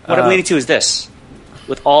 What I'm leading to is this: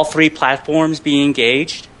 with all three platforms being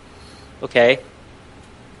engaged, okay.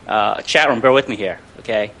 Chat room, bear with me here,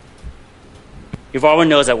 okay. Everyone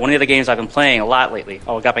knows that one of the games I've been playing a lot lately,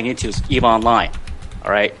 got back into, is EVE Online.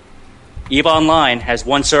 All right, EVE Online has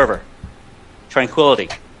one server, Tranquility.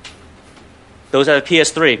 Those are the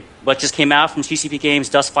PS3. What just came out from TCP Games,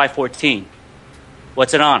 Dust 514.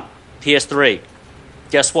 What's it on? PS3.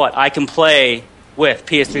 Guess what? I can play with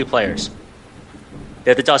PS3 players.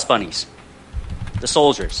 They're the Dust Bunnies, the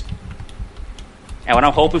soldiers. And what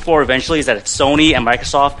I'm hoping for eventually is that if Sony and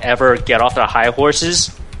Microsoft ever get off their high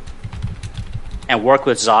horses and work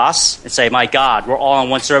with ZOS and say, my God, we're all on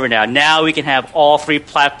one server now. Now we can have all three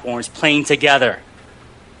platforms playing together.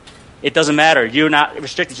 It doesn't matter. You're not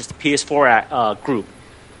restricted just to PS4 group,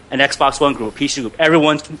 an Xbox One group, PC group.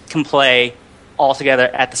 Everyone can play all together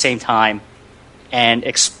at the same time and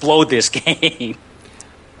explode this game.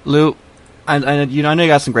 Lou, I know you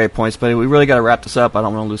got some great points, but we really got to wrap this up. I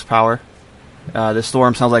don't want to lose power. This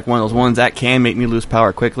storm sounds like one of those ones that can make me lose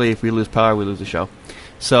power quickly. If we lose power, we lose the show.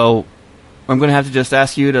 So I'm going to have to just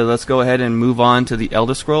ask you to let's go ahead and move on to the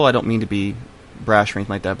Elder Scroll. I don't mean to be brash or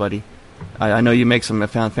anything like that, buddy. I know you make some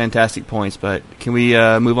fantastic points, but can we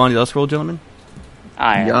move on to the Elder Scroll, gentlemen?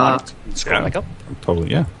 I am scroll back up. Totally,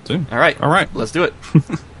 yeah. Soon. All right, let's do it.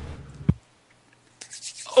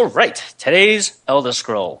 All right, today's Elder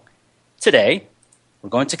Scroll. Today, we're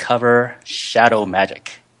going to cover shadow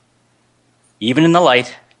magic. Even in the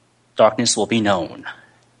light, darkness will be known.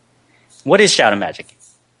 What is shadow magic?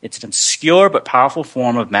 It's an obscure but powerful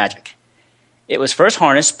form of magic. It was first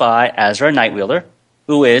harnessed by Azra Nightwielder,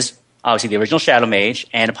 who is obviously the original Shadow Mage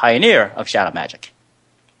and a pioneer of shadow magic.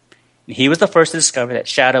 And he was the first to discover that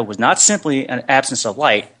shadow was not simply an absence of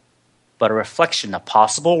light, but a reflection of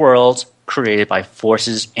possible worlds created by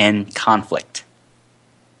forces in conflict.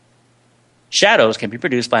 Shadows can be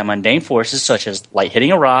produced by mundane forces such as light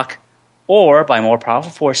hitting a rock, or by more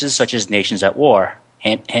powerful forces such as nations at war.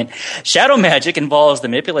 Hint, hint. Shadow magic involves the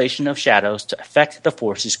manipulation of shadows to affect the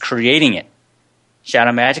forces creating it.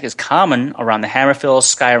 Shadow magic is common around the Hammerfell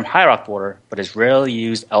Skyrim High Rock border, but is rarely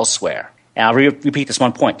used elsewhere. And I'll repeat this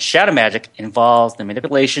one point. Shadow magic involves the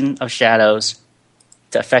manipulation of shadows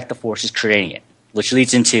to affect the forces creating it, which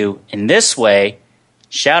leads into, in this way,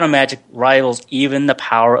 shadow magic rivals even the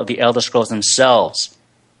power of the Elder Scrolls themselves,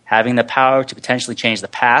 having the power to potentially change the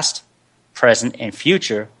past, present, and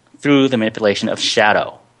future through the manipulation of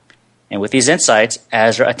shadow. And with these insights,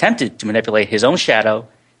 Azra attempted to manipulate his own shadow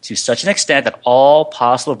to such an extent that all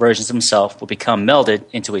possible versions of himself will become melded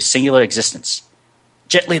into a singular existence.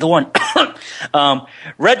 Gently the one.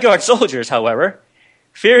 Redguard soldiers, however,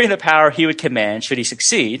 fearing the power he would command should he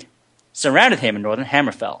succeed, surrounded him in northern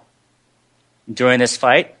Hammerfell. During this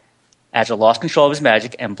fight, Azra lost control of his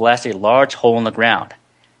magic and blasted a large hole in the ground,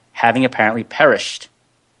 having apparently perished.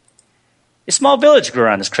 A small village grew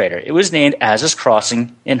around this crater. It was named Azra's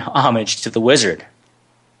Crossing in homage to the wizard.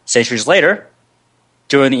 Centuries later,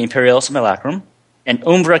 during the Imperial Simulacrum, an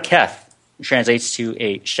Umbra Keth, which translates to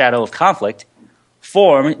a shadow of conflict,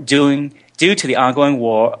 formed due to the ongoing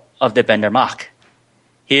war of the Bender Mach.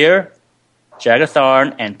 Here,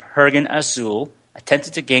 Jagatharn and Pergan Azul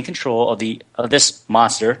attempted to gain control of this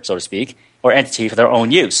monster, so to speak, or entity for their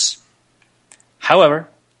own use. However,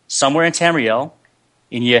 somewhere in Tamriel,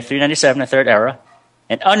 in year 397 of the Third Era,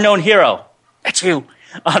 an unknown hero, that's you,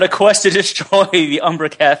 on a quest to destroy the Umbra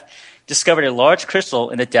Keth, discovered a large crystal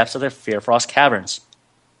in the depths of the Fearfrost caverns.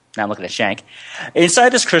 Now I'm looking at Shank. Inside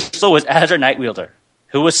this crystal was Azure Nightwielder,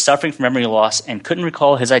 who was suffering from memory loss and couldn't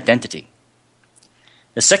recall his identity.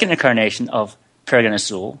 The second incarnation of Peregrine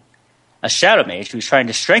Azul, a shadow mage who was trying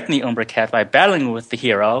to strengthen the Umbra Cat by battling with the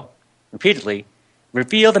hero repeatedly,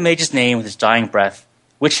 revealed the mage's name with his dying breath,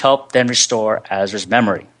 which helped then restore Azure's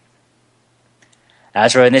memory.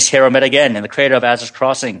 Azure and this hero met again in the crater of Azure's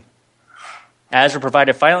Crossing. Azure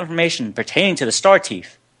provided final information pertaining to the Star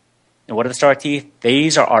Teeth. And what are the Star Teeth?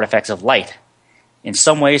 These are artifacts of light, in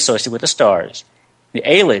some way associated with the stars. The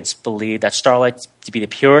Aelids believed that starlight to be the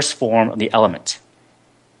purest form of the element.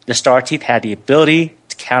 The Star Teeth had the ability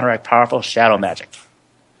to counteract powerful shadow magic,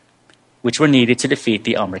 which were needed to defeat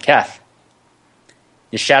the Umbra Keth.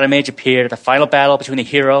 The Shadow Mage appeared at the final battle between the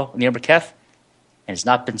hero and the Umbra Keth, and has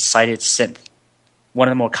not been cited since. One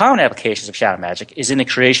of the more common applications of shadow magic is in the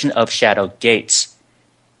creation of shadow gates.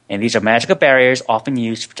 And these are magical barriers often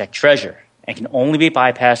used to protect treasure, and can only be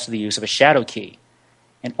bypassed through the use of a shadow key.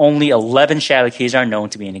 And only 11 shadow keys are known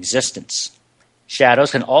to be in existence.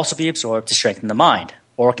 Shadows can also be absorbed to strengthen the mind,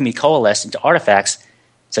 or can be coalesced into artifacts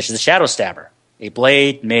such as the Shadow Stabber, a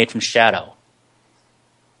blade made from shadow.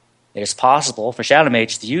 It is possible for Shadow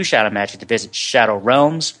Mages to use shadow magic to visit shadow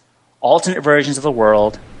realms, alternate versions of the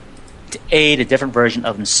world, to aid a different version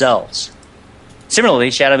of themselves.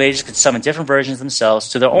 Similarly, Shadow Mages can summon different versions of themselves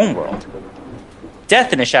to their own world.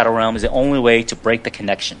 Death in the Shadow Realm is the only way to break the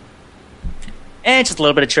connection. And just a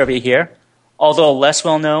little bit of trivia here. Although less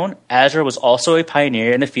well known, Azure was also a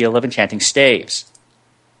pioneer in the field of enchanting staves.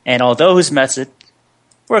 And although his methods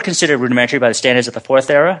were considered rudimentary by the standards of the Fourth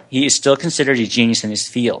Era, he is still considered a genius in his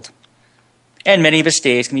field. And many of his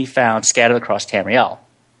staves can be found scattered across Tamriel.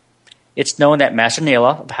 It's known that Master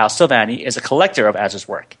Naela of House Sylvani is a collector of Azure's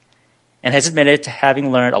work, and has admitted to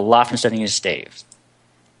having learned a lot from studying his staves.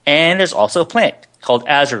 And there's also a plant called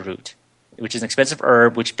Azure Root, which is an expensive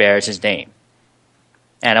herb which bears his name.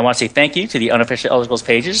 And I want to say thank you to the unofficial Elder Scrolls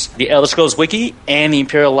pages, the Elder Scrolls Wiki, and the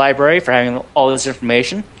Imperial Library for having all this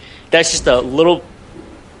information. That's just a little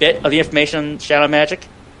bit of the information on Shadow Magic.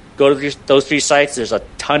 Go to those 3 sites. There's a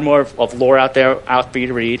ton more of lore out there out for you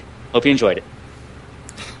to read. Hope you enjoyed it.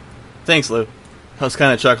 Thanks, Lou. I was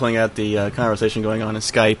kind of chuckling at the conversation going on in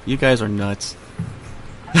Skype. You guys are nuts.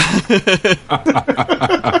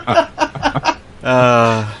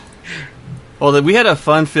 Well, we had a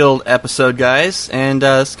fun-filled episode, guys, and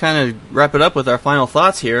let's kind of wrap it up with our final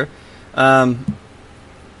thoughts here. Yeah,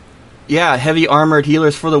 heavy armored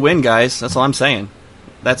healers for the win, guys. That's all I'm saying.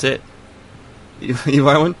 That's it. You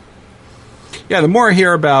Arwen? Yeah, the more I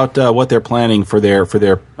hear about what they're planning for their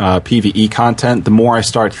PvE content, the more I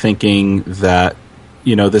start thinking that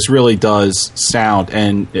this really does sound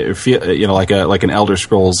and feel like an Elder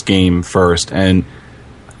Scrolls game first, and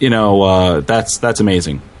that's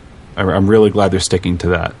amazing. I'm really glad they're sticking to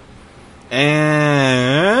that.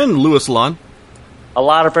 And Lewis Lon. A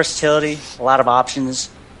lot of versatility, a lot of options.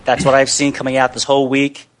 That's what I've seen coming out this whole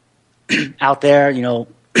week. Out there,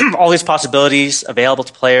 all these possibilities available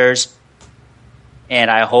to players. And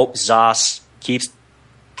I hope ZOS keeps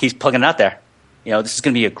plugging it out there. This is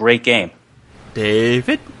going to be a great game.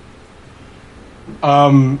 David?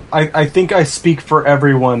 I think I speak for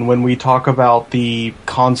everyone when we talk about the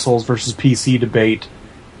consoles versus PC debate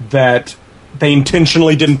that they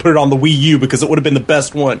intentionally didn't put it on the Wii U because it would have been the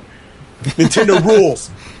best one. Nintendo rules.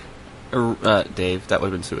 Dave, that would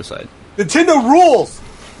have been suicide. Nintendo rules!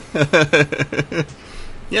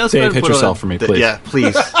 Yeah, let's Dave, hit yourself for me, please. Yeah,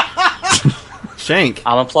 please. Shank.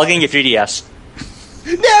 I'm unplugging your 3DS.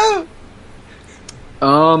 No!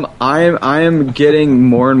 I am getting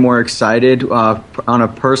more and more excited on a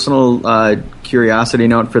personal curiosity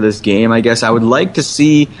note for this game. I guess I would like to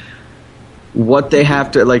see what they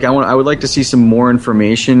have to like. I would like to see some more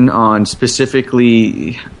information on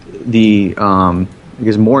specifically the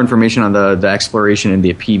more information on the exploration and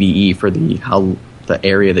the PvE for the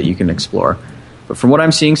area that you can explore. But from what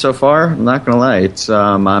I'm seeing so far, I'm not gonna lie, it's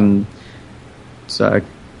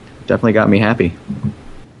definitely got me happy.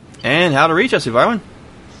 And how to reach us, Ivarwin?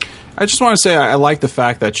 I just want to say I like the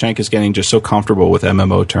fact that Shank is getting just so comfortable with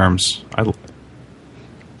MMO terms.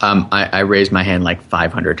 I raised my hand like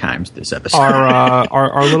 500 times this episode.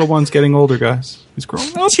 Our little one's getting older, guys. He's growing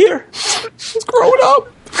up. He's here. He's growing up.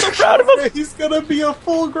 I'm so proud of him. He's gonna be a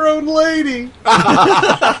full-grown lady.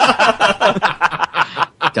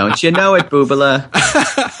 Don't you know it, Boobala?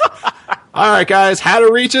 All right, guys, how to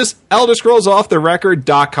reach us?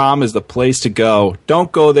 ElderScrollsOffTheRecord.com is the place to go. Don't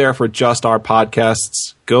go there for just our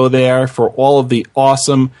podcasts. Go there for all of the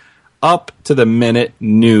awesome, up-to-the-minute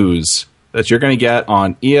news. that you're going to get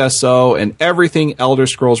on ESO and everything Elder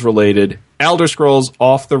Scrolls related.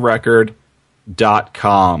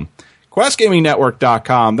 ElderScrollsOffTheRecord.com.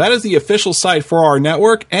 QuestGamingNetwork.com. That is the official site for our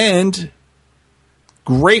network and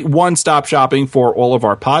great one-stop shopping for all of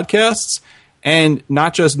our podcasts. And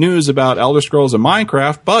not just news about Elder Scrolls and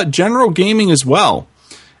Minecraft, but general gaming as well.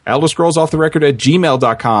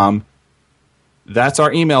 ElderScrollsOffTheRecord@gmail.com. That's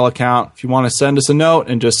our email account. If you want to send us a note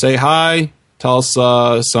and just say hi, tell us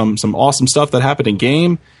some awesome stuff that happened in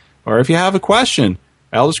game, or if you have a question,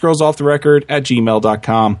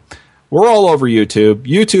 ElderScrollsOffTheRecord@gmail.com. We're all over YouTube.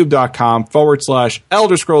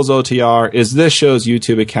 YouTube.com/ElderScrollsOTR is this show's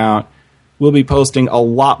YouTube account. We'll be posting a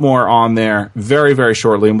lot more on there very, very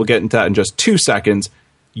shortly, and we'll get into that in just 2 seconds.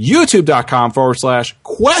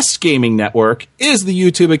 YouTube.com/QuestGamingNetwork is the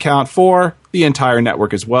YouTube account for the entire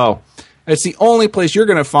network as well. It's the only place you're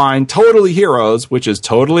going to find Totally Heroes, which is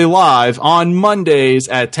totally live on Mondays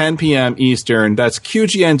at 10 p.m. Eastern. That's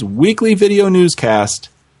QGN's weekly video newscast,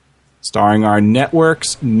 starring our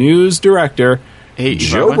network's news director,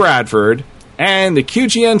 Joe Bradford, and the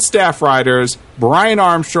QGN staff writers, Brian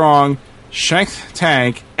Armstrong, Shank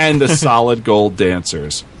Tank, and the Solid Gold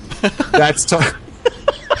Dancers. That's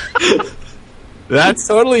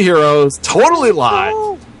Totally Heroes, totally live,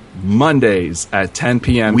 Mondays at 10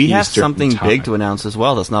 p.m. We Eastern have something time. big to announce as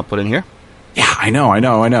well that's not put in here. Yeah, I know.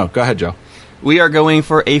 Go ahead, Joe. We are going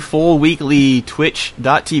for a full weekly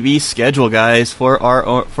Twitch.tv schedule, guys,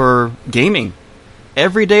 for gaming.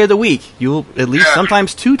 Every day of the week, you'll at least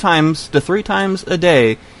sometimes 2 times to 3 times a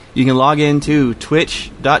day, you can log into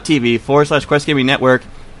twitch.tv/Quest Gaming Network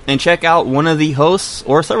and check out one of the hosts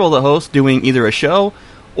or several of the hosts doing either a show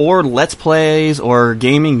or Let's Plays or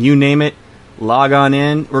gaming, you name it. Log on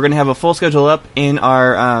in. We're going to have a full schedule up in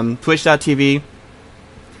our twitch.tv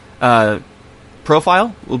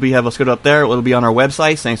profile. We'll have a schedule up there. It'll be on our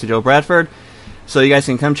website, thanks to Joe Bradford. So you guys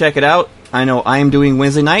can come check it out. I know I am doing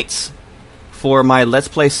Wednesday nights for my Let's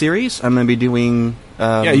Play series. I'm going to be doing...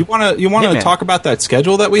 you want to talk about that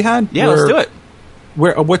schedule that we had? Yeah, let's do it.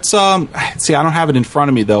 What's see, I don't have it in front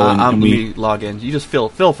of me though. Let me log in. You just fill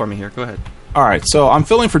for me here. Go ahead. All right, so I'm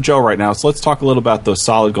filling for Joe right now. So let's talk a little about those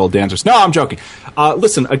Solid Gold Dancers. No, I'm joking.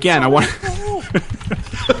 Listen, again, I want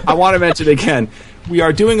to mention again. We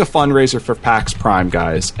are doing a fundraiser for PAX Prime,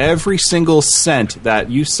 guys. Every single cent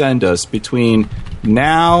that you send us between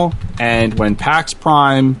now and when PAX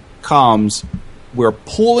Prime comes, we're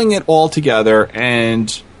pulling it all together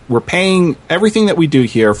and we're paying everything that we do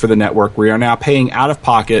here for the network. We are now paying out of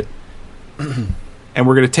pocket, and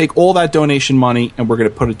we're going to take all that donation money and we're going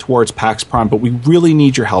to put it towards PAX Prime. But we really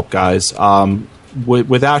need your help, guys.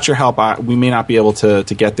 Without your help, we may not be able to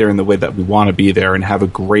get there in the way that we want to be there and have a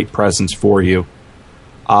great presence for you.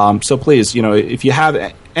 So please, if you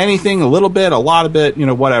have anything, a little bit, a lot of it,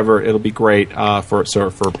 whatever, it'll be great for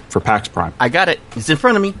PAX Prime. I got it. It's in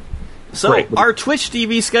front of me. So Great. Our Twitch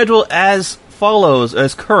TV schedule as follows,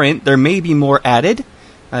 as current. There may be more added.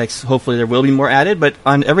 Hopefully there will be more added. But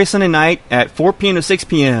on every Sunday night at 4 p.m. to 6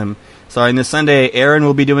 p.m., starting this Sunday, Aaron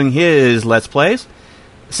will be doing his Let's Plays.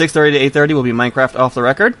 6:30 to 8:30 will be Minecraft Off the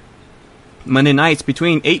Record. Monday nights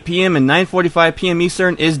between 8 p.m. and 9:45 p.m.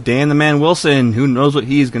 Eastern is Dan the Man Wilson. Who knows what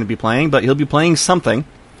he's going to be playing, but he'll be playing something.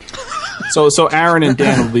 So Aaron and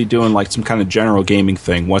Dan will be doing like some kind of general gaming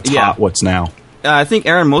thing. What's hot, what's now? I think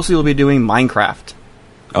Aaron mostly will be doing Minecraft.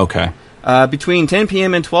 Okay. Between 10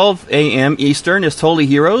 p.m. and 12 a.m. Eastern is Totally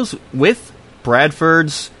Heroes with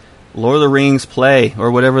Bradford's Lord of the Rings play, or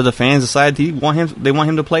whatever the fans decide they want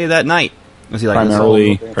him to play that night. Is he like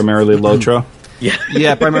primarily Lotro?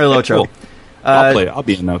 Yeah, primarily Lotro. Cool. I'll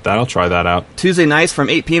be a note that. I'll try that out. Tuesday nights from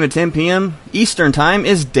 8 p.m. to 10 p.m. Eastern time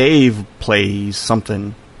is Dave Plays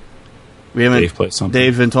Something. Dave Plays Something.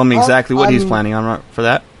 Dave hasn't told me exactly what he's planning on for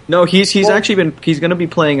that. No, he's going to be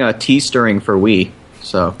playing tea stirring for Wii.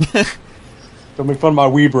 So don't make fun of my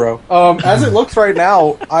Wii bro. As it looks right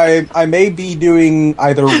now, I may be doing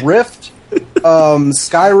either Rift,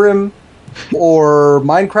 Skyrim, or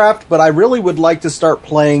Minecraft, but I really would like to start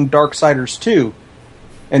playing Darksiders 2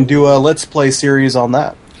 and do a Let's Play series on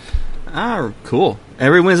that. Ah, cool.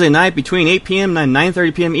 Every Wednesday night between 8 p.m. and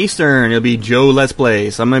 9:30 p.m. Eastern, it'll be Joe Let's Play.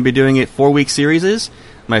 So I'm going to be doing it 4-week series.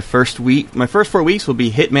 My first 4 weeks will be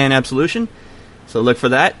Hitman Absolution. So look for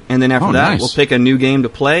that. And then after that, we'll pick a new game to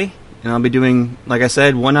play. And I'll be doing, like I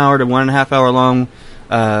said, 1 hour to 1.5 hour long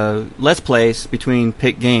Let's Plays between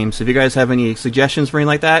pick games. So if you guys have any suggestions for anything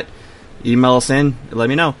like that, email us in. Let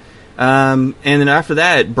me know. And then after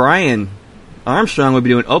that, Brian Armstrong will be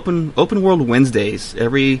doing Open World Wednesdays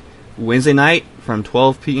every Wednesday night from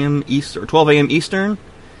 12 p.m. Eastern, or 12 a.m. Eastern.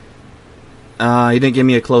 He didn't give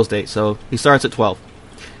me a close date, so he starts at 12.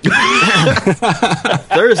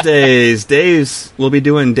 Thursdays, we'll be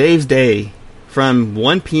doing Dave's Day from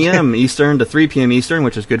 1 p.m. Eastern to 3 p.m. Eastern,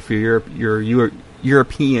 which is good for your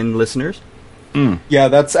European listeners. Yeah,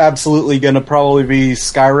 that's absolutely going to probably be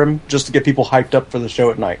Skyrim, just to get people hyped up for the show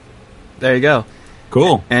at night. There you go.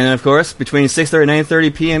 Cool. And, of course, between 6:30 and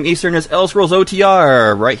 9:30 p.m. Eastern is Elder Scrolls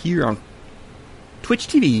OTR, right here on Twitch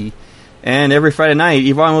TV. And every Friday night,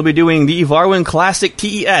 Evarwyn will be doing the Evarwyn Classic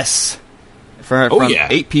TES from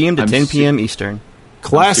 8 p.m. to 10 p.m. Eastern.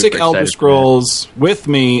 Classic Elder Scrolls with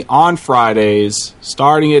me on Fridays,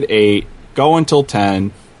 starting at 8, go until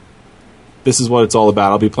 10. This is what it's all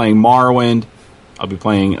about. I'll be playing Morrowind, I'll be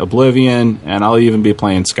playing Oblivion, and I'll even be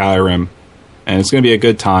playing Skyrim. And it's going to be a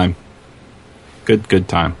good time. Good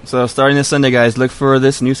time. So starting this Sunday, guys, look for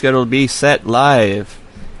this new schedule to be set live.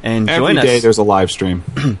 And join us. Every day there's a live stream.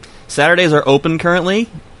 Saturdays are open currently.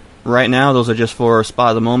 Right now, those are just for Spot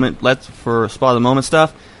of the Moment. For Spot of the Moment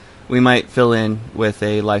stuff. We might fill in with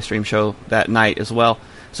a live stream show that night as well.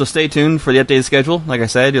 So stay tuned for the updated schedule. Like I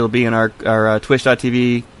said, it'll be in our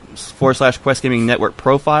twitch.tv/Quest Gaming Network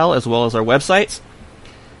profile, as well as our websites.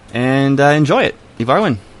 And enjoy it.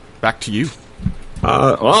 Evarwyn, back to you.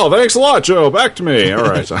 Thanks a lot, Joe. Back to me. All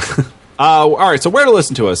right. All right, so where to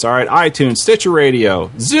listen to us? All right, iTunes, Stitcher Radio,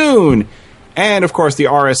 Zune, and, of course, the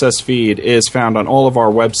RSS feed is found on all of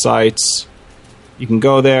our websites. You can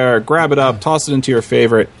go there, grab it up, toss it into your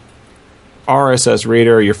favorite RSS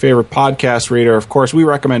reader, your favorite podcast reader. Of course, we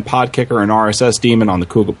recommend Podkicker and RSS Demon on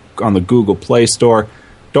the Google Play Store.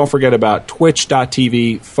 Don't forget about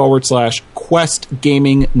twitch.tv/Quest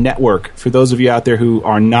Gaming Network. For those of you out there who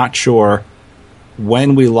are not sure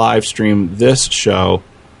when we live stream this show,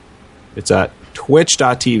 it's at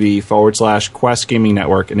twitch.tv/Quest Gaming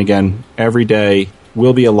Network. And again, every day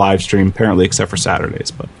will be a live stream, apparently, except for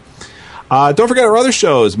Saturdays. But don't forget our other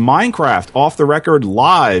shows. Minecraft Off the Record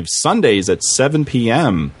live Sundays at 7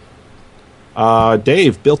 p.m.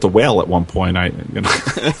 Dave built a whale at one point.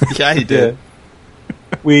 Yeah, he did.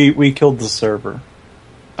 We killed the server.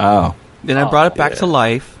 Oh. Then I brought it back to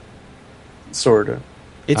life. Sort of.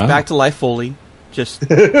 It's back to life fully. Just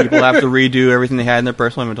people have to redo everything they had in their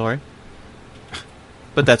personal inventory.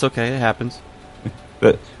 But that's okay. It happens.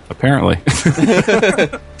 But apparently.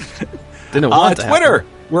 Didn't want to Twitter. happen.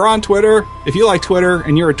 We're on Twitter. If you like Twitter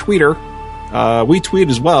and you're a tweeter, we tweet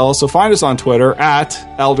as well. So find us on Twitter at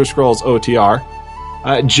Elder Scrolls OTR.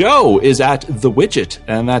 Joe is at The Widget,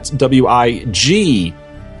 and that's WIGIT.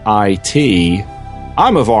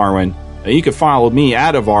 I'm Evarwyn. You can follow me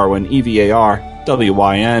at Evarwyn,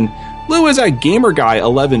 EVARWYN. Lou is at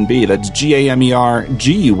GamerGuy11B. That's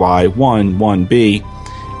GamerGuy11B.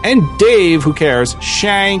 And Dave, who cares?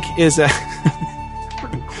 Shank is at...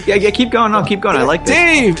 Yeah, keep going. No, keep going. I like this.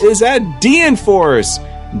 Dave is at DIENFORCE.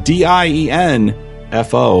 DIENFORCE.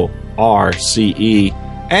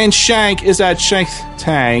 And Shank is at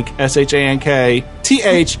ShankTank,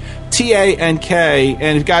 ShankTank.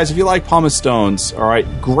 And guys, if you like pumice stones, all right,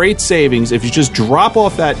 great savings. If you just drop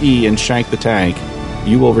off that E and shank the tank,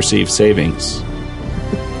 you will receive savings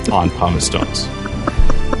on pumice stones.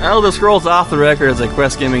 Elder Scrolls Off the Record is a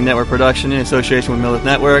Quest Gaming Network production in association with Millith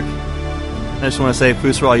Network. I just want to say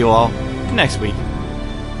foos for all you all. Next week.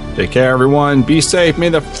 Take care, everyone. Be safe. May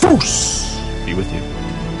the Force be with you.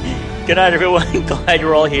 Good night, everyone. Glad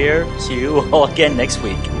you're all here. See you all again next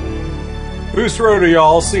week. Boost Road,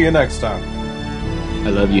 y'all. See you next time. I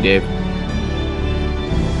love you, Dave.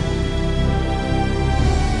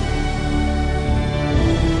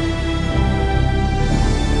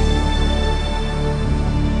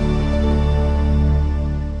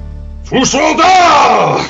 Fusolda!